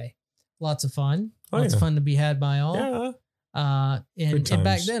 So anyway, lots of fun. Lots of fun to be had by all. Yeah. And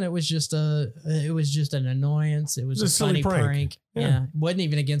back then it was just an annoyance. It was a funny prank. Yeah. It wasn't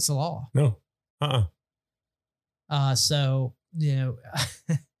even against the law. No. So, you know,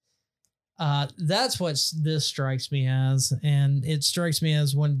 that's what this strikes me as. And it strikes me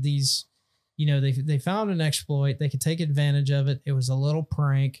as one of these, you know, they found an exploit. They could take advantage of it. It was a little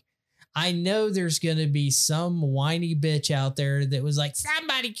prank. I know there's going to be some whiny bitch out there that was like,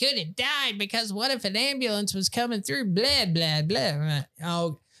 somebody could have died because what if an ambulance was coming through? Blah, blah, blah.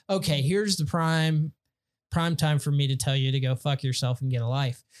 Oh, okay. Here's the prime time for me to tell you to go fuck yourself and get a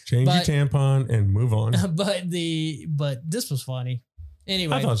life. Change your tampon and move on. But this was funny.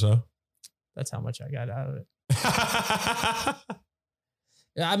 Anyway. I thought so. That's how much I got out of it.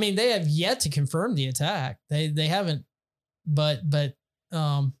 I mean, they have yet to confirm the attack. They haven't, but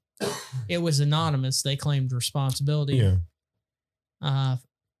it was anonymous. They claimed responsibility. Yeah.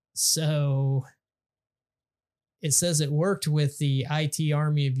 So it says it worked with the IT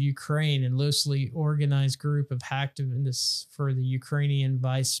Army of Ukraine and loosely organized group of hacktivists for the Ukrainian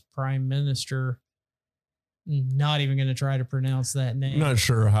Vice Prime Minister. Not even going to try to pronounce that name. Not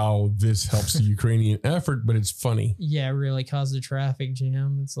sure how this helps the Ukrainian effort, but it's funny. Yeah, really caused a traffic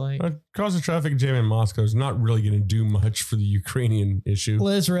jam. It's like cause a traffic jam in Moscow is not really going to do much for the Ukrainian issue.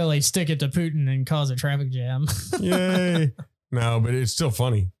 Let's really stick it to Putin and cause a traffic jam. Yay. No, but it's still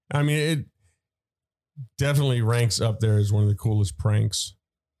funny. I mean, it definitely ranks up there as one of the coolest pranks.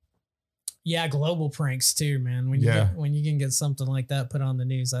 Yeah, global pranks too, man. When you can get something like that put on the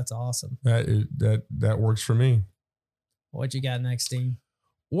news, that's awesome. That works for me. What you got next, Dean?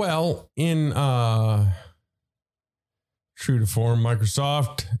 Well, in true to form,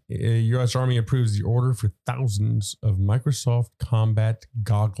 Microsoft, U.S. Army approves the order for thousands of Microsoft Combat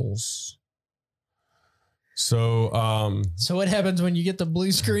goggles. So, so what happens when you get the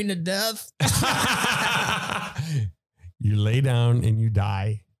blue screen of death? You lay down and you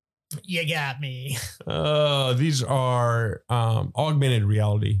die. You got me. These are augmented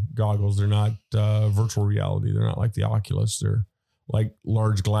reality goggles. They're not virtual reality. They're not like the Oculus. They're like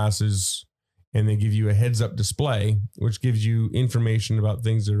large glasses, and they give you a heads-up display, which gives you information about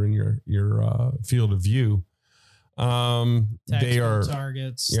things that are in your field of view. They are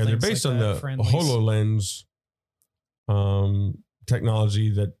targets. Yeah, they're based on the HoloLens technology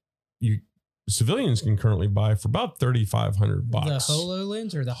that civilians can currently buy for about $3,500. The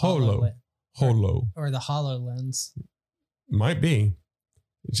HoloLens or the Holo? Or the HoloLens? Might be.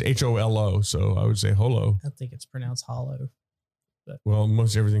 It's HOLO, so I would say Holo. I think it's pronounced hollow. Well,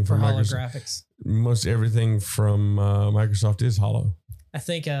 most everything for from Microsoft, holographics. most everything from Microsoft is hollow. I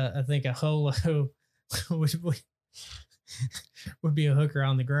think a holo would be a hooker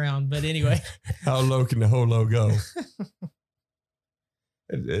on the ground. But anyway, How low can the holo go?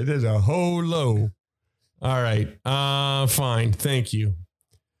 It is a holo. All right. Fine. Thank you.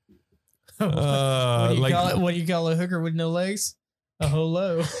 what do you call a hooker with no legs? A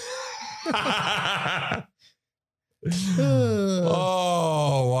holo.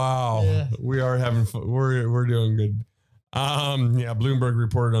 Oh wow. Yeah. We are having fun. We're doing good. Bloomberg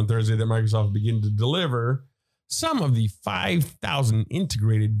reported on Thursday that Microsoft began to deliver some of the 5,000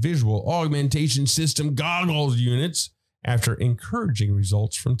 integrated visual augmentation system goggles units after encouraging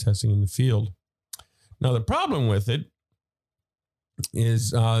results from testing in the field. Now, the problem with it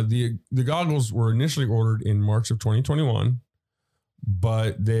is the goggles were initially ordered in March of 2021,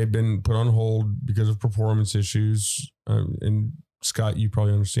 but they had been put on hold because of performance issues. And Scott, you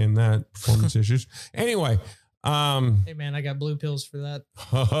probably understand that, performance issues. Anyway. Hey man, I got blue pills for that.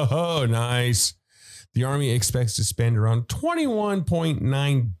 Oh, nice. The Army expects to spend around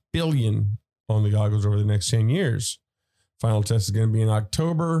 $21.9 billion on the goggles over the next 10 years. Final test is going to be in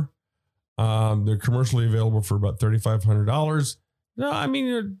October. They're commercially available for about $3,500. No, I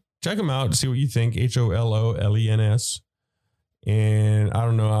mean, check them out and see what you think. HOLOLENS. And I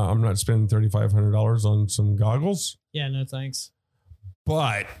don't know, I'm not spending $3,500 on some goggles. Yeah, no thanks.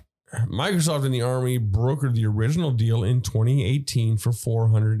 But Microsoft and the Army brokered the original deal in 2018 for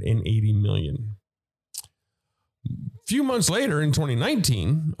 $480 million. A few months later, in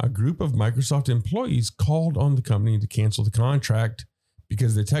 2019, a group of Microsoft employees called on the company to cancel the contract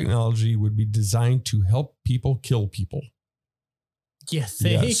because the technology would be designed to help people kill people. You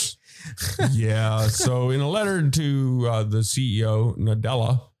think? Yes. Yeah. So in a letter to the CEO,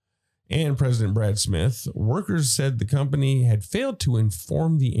 Nadella, and President Brad Smith, workers said the company had failed to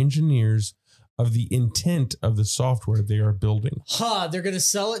inform the engineers of the intent of the software they are building. They're going to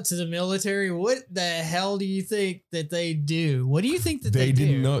sell it to the military. What the hell do you think that they do? What do you think that they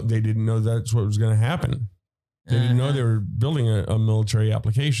didn't do? know? They didn't know that's what was going to happen. They didn't know they were building a military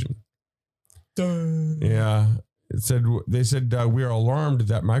application. Yeah. They said we are alarmed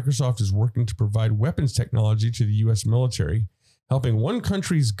that Microsoft is working to provide weapons technology to the U.S. military, helping one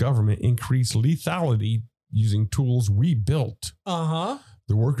country's government increase lethality using tools we built.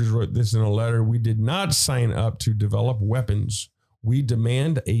 The workers wrote this in a letter. We did not sign up to develop weapons. We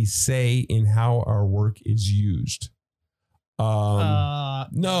demand a say in how our work is used.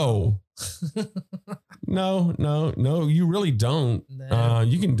 No. No, you really don't.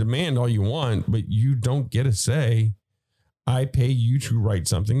 You can demand all you want, but you don't get a say. I pay you to write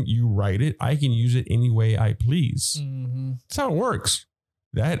something. You write it. I can use it any way I please. Mm-hmm. That's how it works.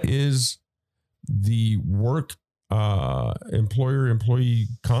 That is the work employer-employee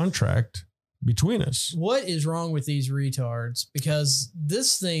contract between us. What is wrong with these retards? Because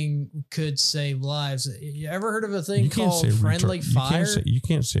this thing could save lives. You ever heard of a thing called friendly fire? You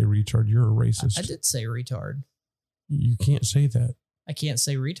can't say retard. You're a racist. I did say retard. You can't say that. I can't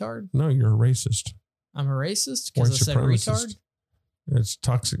say retard? No, you're a racist. I'm a racist because I said retard? That's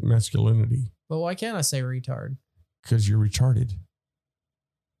toxic masculinity. But why can't I say retard? Because you're retarded.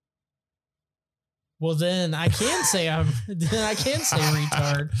 Well, then I can say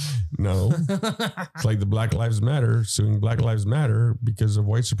retard. No. It's like the Black Lives Matter suing Black Lives Matter because of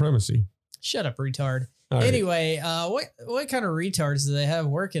white supremacy. Shut up, retard. All anyway, what kind of retards do they have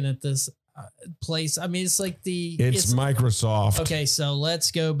working at this place? I mean, it's like it's Microsoft. Okay, so let's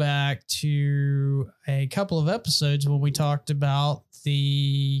go back to a couple of episodes when we talked about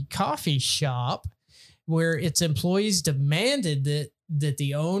the coffee shop where its employees demanded that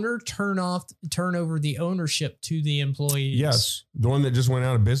the owner turn over the ownership to the employees. Yes. The one that just went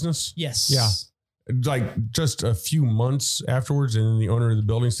out of business? Yes. Yeah. Like just a few months afterwards, and then the owner of the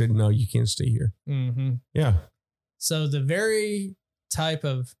building said, no, you can't stay here. Mm-hmm. Yeah. So the very type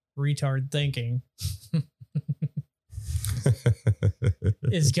of retard thinking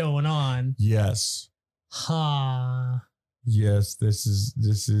is going on. Yes. Yes, this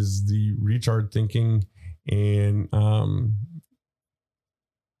is the retard thinking. And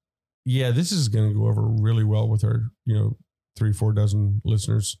this is going to go over really well with our 3-4 dozen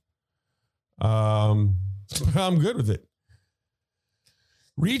listeners. I'm good with it.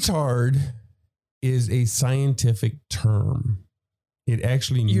 Retard is a scientific term. It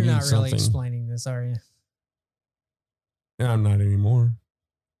actually means something. You're not really explaining this, are you? I'm not anymore.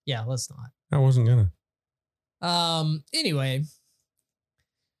 Yeah, let's not. I wasn't gonna. Anyway,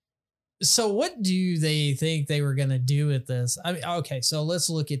 so what do they think they were going to do with this? I mean, okay, so let's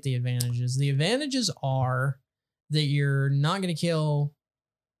look at the advantages. The advantages are that you're not going to kill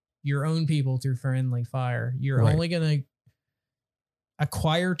your own people through friendly fire. You're Right. only going to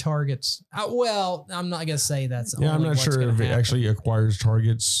acquire targets. Well, I'm not going to say that's Yeah, I'm only not what's sure gonna if it happen. actually acquires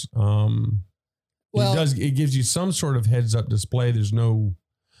targets. Well, It gives you some sort of heads up display. There's no,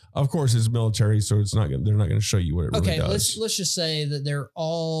 of course, it's military, so they're not going to show you what it really okay, does. let's just say that they're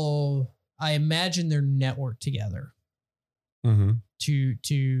all, I imagine they're networked together Mm-hmm.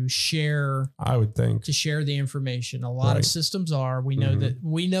 to share I would think. the information. A lot of Right. systems are. We know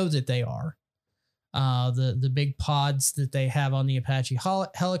that they are. The big pods that they have on the Apache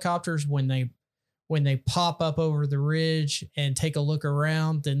helicopters, when they pop up over the ridge and take a look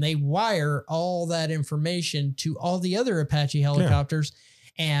around, then they wire all that information to all the other Apache helicopters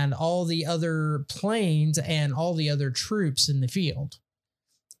and all the other planes and all the other troops in the field.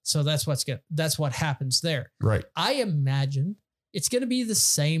 So that's what happens there. Right. I imagine it's going to be the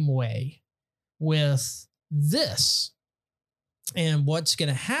same way with this. And what's going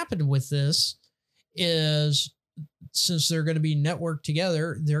to happen with this is, since they're going to be networked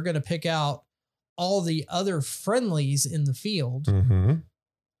together, they're going to pick out all the other friendlies in the field, Mm-hmm.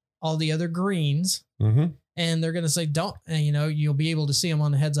 all the other greens, Mm-hmm. and they're going to say, don't, and you'll be able to see them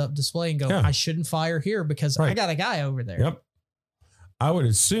on the heads up display and go, Yeah. I shouldn't fire here because I Right. got a guy over there. Yep. I would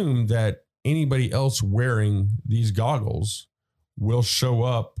assume that anybody else wearing these goggles will show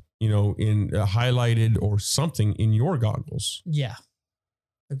up, in highlighted or something in your goggles. Yeah.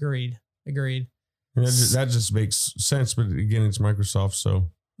 Agreed. And that just makes sense. But again, it's Microsoft. So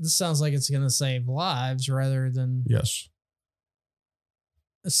This sounds like it's going to save lives rather than yes,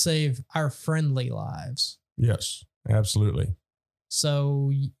 save our friendly lives. yes, absolutely.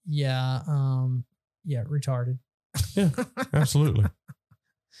 So yeah, retarded. Yeah, absolutely.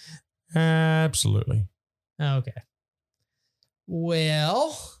 Absolutely. Okay. Well,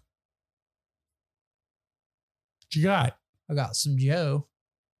 What you got? I got some Joe.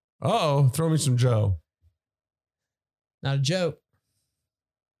 Oh, throw me some Joe. Not a joke.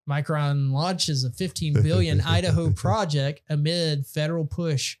 Micron launches a $15 billion Idaho project amid federal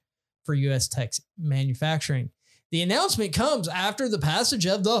push for U.S. tech manufacturing. The announcement comes after the passage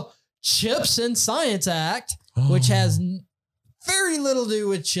of the Chips and Science Act, which has very little to do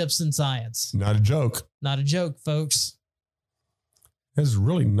with chips and science. Not a joke. Not a joke, folks. Has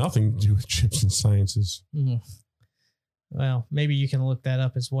really nothing to do with chips and sciences. Mhm. Well, maybe you can look that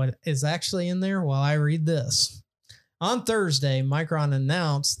up as what is actually in there while I read this. On Thursday, Micron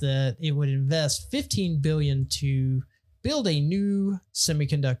announced that it would invest $15 billion to build a new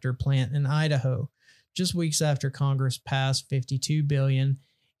semiconductor plant in Idaho, just weeks after Congress passed $52 billion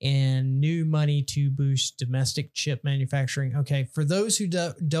in new money to boost domestic chip manufacturing. Okay, for those who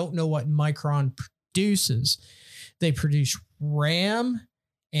don't know what Micron produces, they produce RAM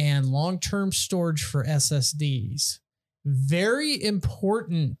and long-term storage for SSDs. Very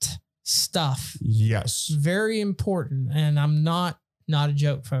important stuff. Yes. Very important. And I'm not a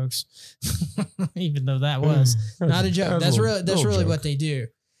joke, folks. Even though that was not a joke. That's really what they do.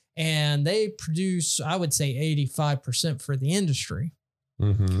 And they produce, I would say, 85% for the industry.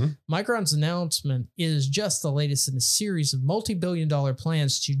 Mm-hmm. Micron's announcement is just the latest in a series of multi-billion-dollar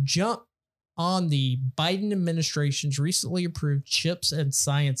plans to jump on the Biden administration's recently approved Chips and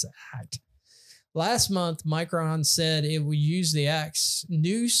Science Act. Last month, Micron said it would use the Act's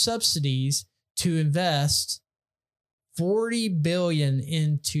new subsidies to invest $40 billion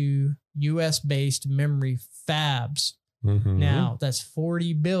into U.S.-based memory fabs. Mm-hmm. Now, that's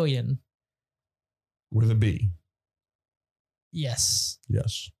 $40 billion. With a B. Yes.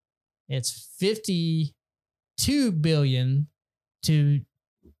 Yes. It's $52 billion to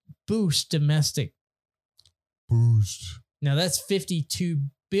boost domestic. Boost. Now that's $52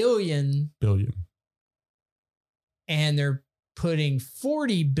 billion, and they're putting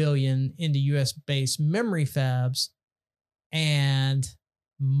 $40 billion into US-based memory fabs, and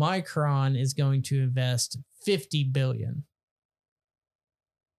Micron is going to invest $50 billion.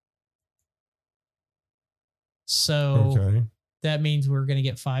 So Okay. that means we're going to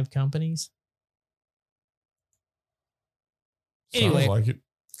get 5 companies. Anyway. Sounds like it.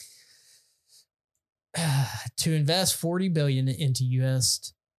 To invest $40 billion into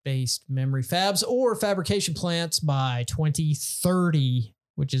US-based memory fabs or fabrication plants by 2030,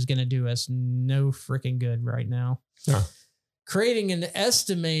 which is going to do us no freaking good right now. Yeah. Creating an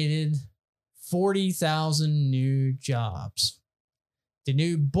estimated 40,000 new jobs. The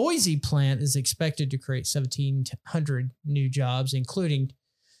new Boise plant is expected to create 1,700 new jobs, including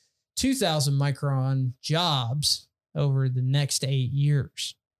 2,000 Micron jobs over the next 8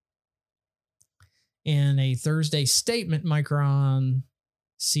 years. In a Thursday statement, Micron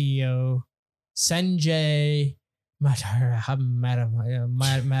CEO Sanjay Matahari.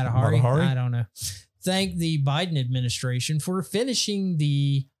 I don't know. Thank the Biden administration for finishing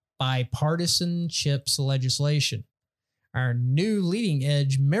the bipartisan CHIPS legislation. Our new leading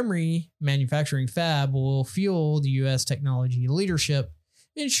edge memory manufacturing fab will fuel the U.S. technology leadership,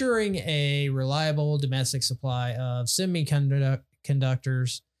 ensuring a reliable domestic supply of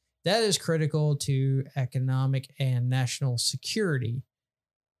semiconductors that is critical to economic and national security,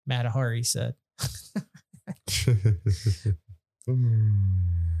 Matahari said.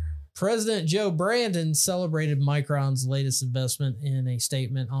 President Joe Brandon celebrated Micron's latest investment in a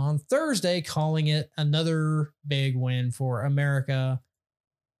statement on Thursday, calling it another big win for America,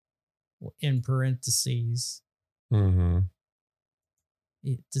 in parentheses. Mm-hmm.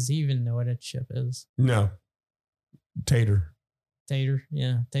 Does he even know what a chip is? No. Tater.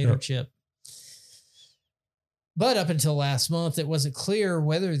 Yeah, tater chip. But up until last month, it wasn't clear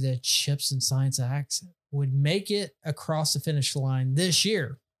whether the CHIPS and Science Act would make it across the finish line this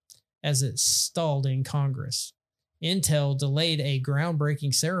year, as it stalled in Congress. Intel delayed a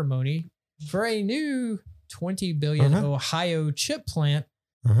groundbreaking ceremony for a new $20 billion Ohio chip plant,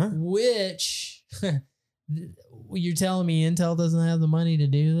 which you're telling me Intel doesn't have the money to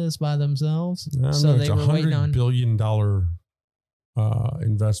do this by themselves? So they were waiting on $100 billion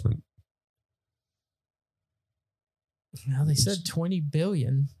investment. Now they said $20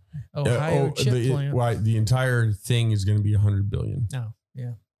 billion Ohio chip plant. Right, the entire thing is going to be $100 billion. Oh,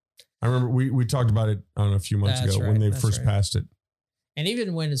 yeah. I remember we talked about it a few months ago when they first passed it. And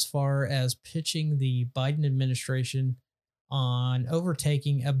even went as far as pitching the Biden administration on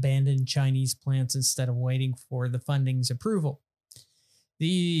overtaking abandoned Chinese plants instead of waiting for the funding's approval.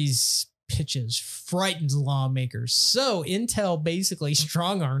 These pitches frightened lawmakers, so Intel basically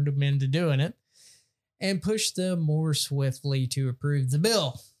strong-armed them into doing it and pushed them more swiftly to approve the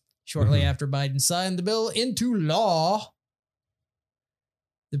bill. Shortly after Biden signed the bill into law,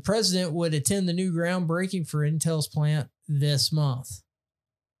 the president would attend the new groundbreaking for Intel's plant this month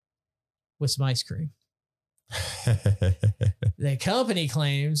with some ice cream. The company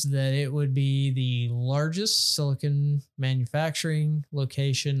claims that it would be the largest silicon manufacturing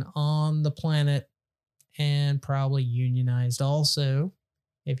location on the planet and probably unionized also.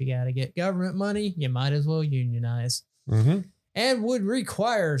 If you got to get government money, you might as well unionize. And would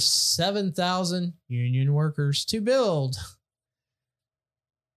require 7,000 union workers to build.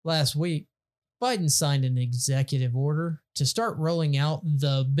 Last week, Biden signed an executive order to start rolling out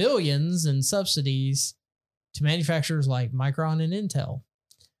the billions in subsidies to manufacturers like Micron and Intel.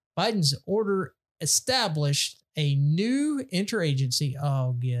 Biden's order established a new interagency.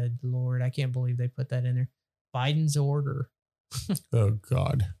 Oh, good Lord. I can't believe they put that in there. Biden's order. Oh,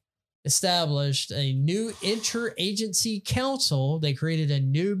 God. Established a new interagency council. They created a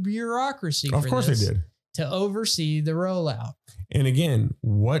new bureaucracy. Of course they did. To oversee the rollout. And again,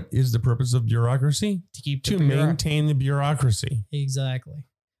 what is the purpose of bureaucracy? To maintain the bureaucracy. Exactly.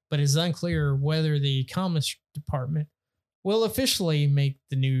 But it's unclear whether the Commerce Department will officially make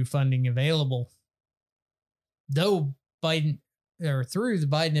the new funding available. Though Biden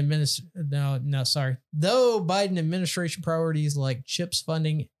administration priorities like CHIPS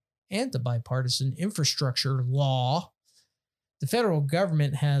funding and the bipartisan infrastructure law, the federal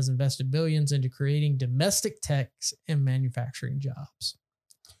government has invested billions into creating domestic techs and manufacturing jobs.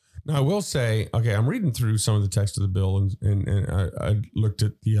 Now, I will say, okay, I'm reading through some of the text of the bill, and I looked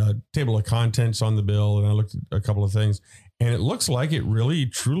at the table of contents on the bill, and I looked at a couple of things, and it looks like it really,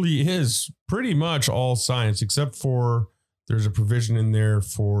 truly is pretty much all science, except for there's a provision in there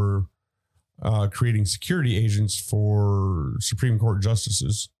for creating security agents for Supreme Court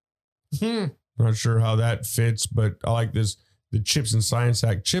justices. I'm not sure how that fits, but I like this. The CHIPS and Science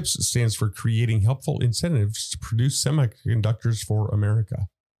Act. CHIPS stands for Creating Helpful Incentives to Produce Semiconductors for America.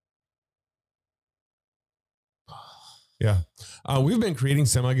 Yeah. We've been creating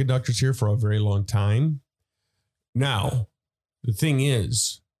semiconductors here for a very long time. Now, the thing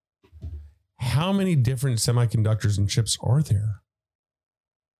is, how many different semiconductors and chips are there?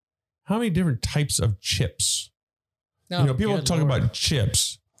 How many different types of chips? No, people talk about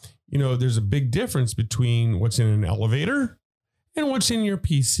chips. There's a big difference between what's in an elevator and what's in your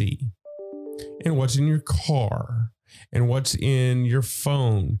PC and what's in your car and what's in your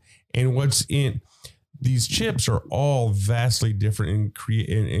phone and what's in these chips are all vastly different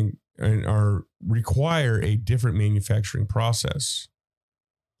and require a different manufacturing process.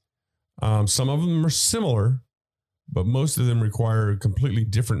 Some of them are similar, but most of them require a completely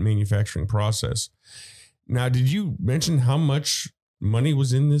different manufacturing process. Now, did you mention how much money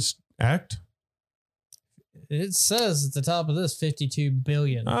was in this act? It says at the top of this, $52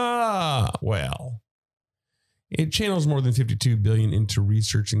 billion. Well, It channels more than $52 billion into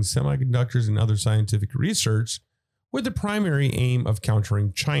researching semiconductors and other scientific research with the primary aim of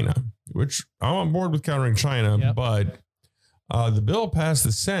countering China, which I'm on board with countering China, Yep. but the bill passed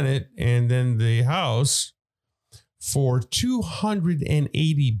the Senate and then the House for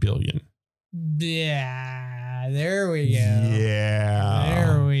 $280 billion. Yeah, there we go. Yeah.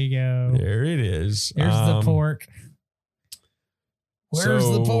 There we go. There it is. Here's the pork. Where's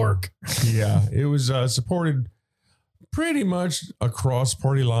the so, pork? Yeah, it was supported pretty much across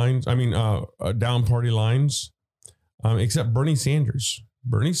party lines. I mean, down party lines, except Bernie Sanders.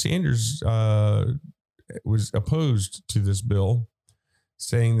 Bernie Sanders was opposed to this bill,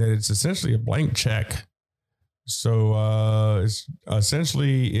 saying that it's essentially a blank check. So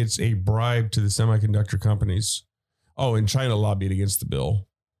it's a bribe to the semiconductor companies. Oh, and China lobbied against the bill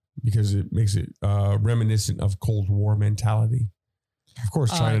because it makes it reminiscent of Cold War mentality. Of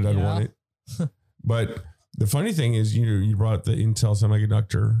course, China doesn't want it. But the funny thing is, you brought the Intel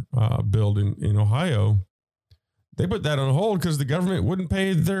semiconductor build in Ohio. They put that on hold because the government wouldn't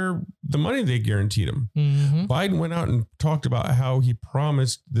pay the money they guaranteed them. Mm-hmm. Biden went out and talked about how he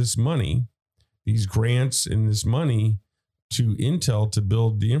promised this money, these grants and this money to Intel to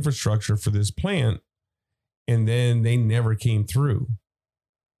build the infrastructure for this plant. And then they never came through.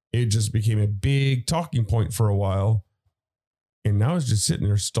 It just became a big talking point for a while. And now it's just sitting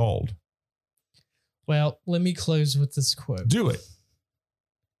there stalled. Well, let me close with this quote. Do it.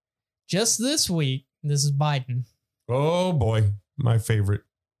 Just this week, this is Biden, Oh boy, my favorite.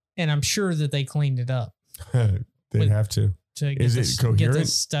 and I'm sure that they cleaned it up They'd have to. to get Is it this, get coherent?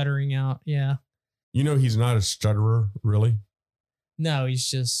 this stuttering out. Yeah. You know, he's not a stutterer, really. No, he's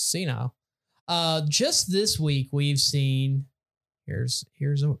just senile. Just this week, we've seen here's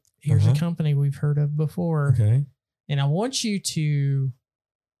a company we've heard of before, Okay. and I want you to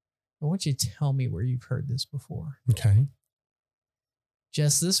tell me where you've heard this before. Okay.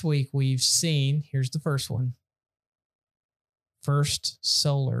 Just this week, we've seen here's the first one. First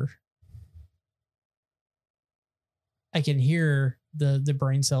Solar. I can hear the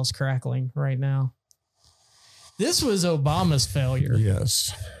brain cells crackling right now. This was Obama's failure,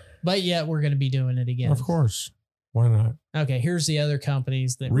 Yes. but yet we're going to be doing it again. Of course. Why not? Okay, here's the other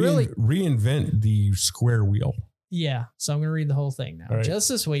companies that really, Reinvent the square wheel. yeah. So I'm going to read the whole thing now. All right. Just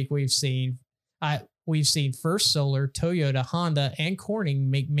this week, we've seen First Solar, Toyota, Honda, and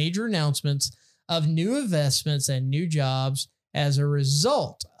Corning make major announcements of new investments and new jobs as a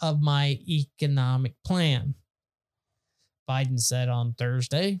result of my economic plan. Biden said on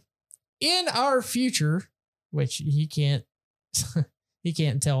Thursday, in our future, which he can't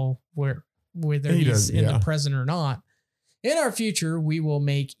tell whether He he's does, in yeah. the present or not. In our future, we will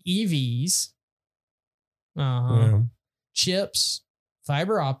make EVs, Yeah. chips,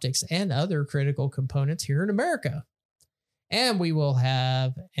 fiber optics, and other critical components here in America. And we will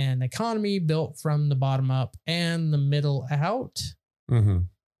have an economy built from the bottom up and the middle out. Mm-hmm.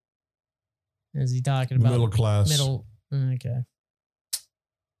 Is he talking about Middle class. middle? Okay.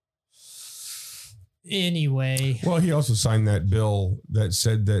 Anyway, Well, he also signed that bill that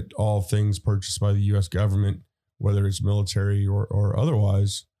said that all things purchased by the U.S. government, whether it's military or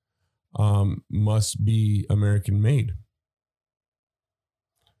otherwise, must be American made.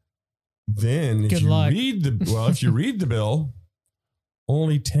 Then, Good luck. if you read the bill,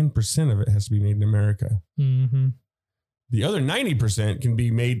 only 10% of it has to be made in America. mm-hmm. The other 90% can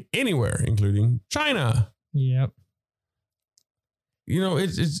be made anywhere, including China. Yep. You know,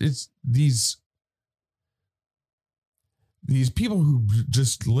 it's these people who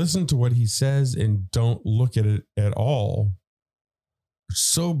just listen to what he says and don't look at it at all are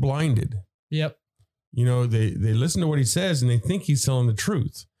so blinded. Yep. You know, they listen to what he says and they think he's telling the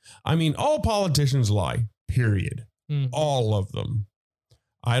truth. I mean, all politicians lie, period. Mhm. All of them.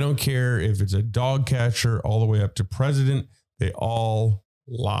 I don't care if it's a dog catcher all the way up to president. They all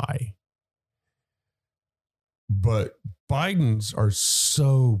lie. But Biden's are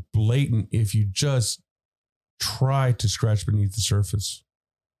so blatant if you just try to scratch beneath the surface.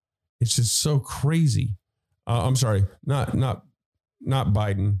 It's just so crazy. I'm sorry, not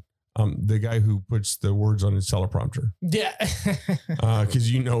Biden. The guy who puts the words on his teleprompter. Yeah.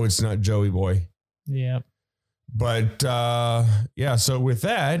 Because it's not Joey Boy. Yep. But yeah, so with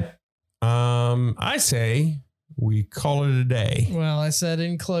that, I say we call it a day. Well, I said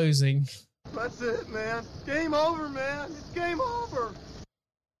in closing. That's it, man. Game over, man. It's game over.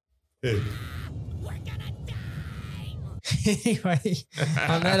 Anyway,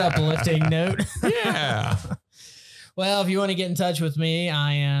 on that uplifting note. Yeah. Well, if you want to get in touch with me,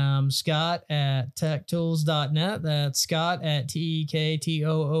 I am Scott at techtools.net. That's Scott at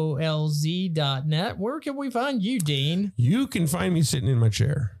TEKTOOLZ.net. Where can we find you, Dean? You can find me sitting in my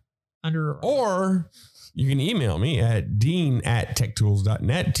chair. Or you can email me at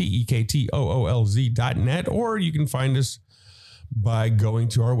dean@techtools.net, TEKTOOLZ.net, or you can find us by going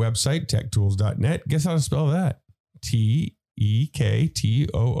to our website, techtools.net. Guess how to spell that?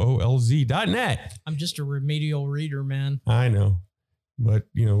 TEKTOOLZ.net. I'm just a remedial reader, man. I know, but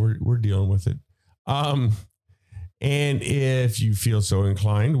we're dealing with it. And if you feel so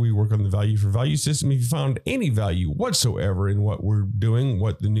inclined, we work on the value for value system. If you found any value whatsoever in what we're doing,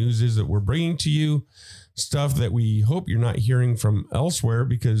 what the news is that we're bringing to you, stuff that we hope you're not hearing from elsewhere,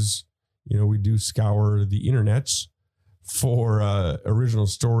 because, we do scour the internets for original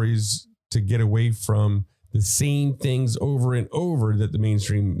stories to get away from the same things over and over that the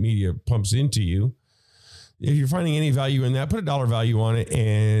mainstream media pumps into you. If you're finding any value in that, put a dollar value on it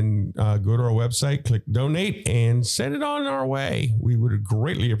and go to our website, click donate, and send it on our way. We would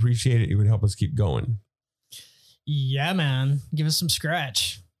greatly appreciate it. It would help us keep going. Yeah, man. Give us some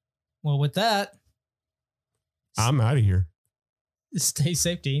scratch. Well, with that, I'm out of here. Stay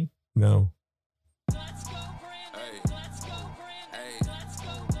safe, Dean. No.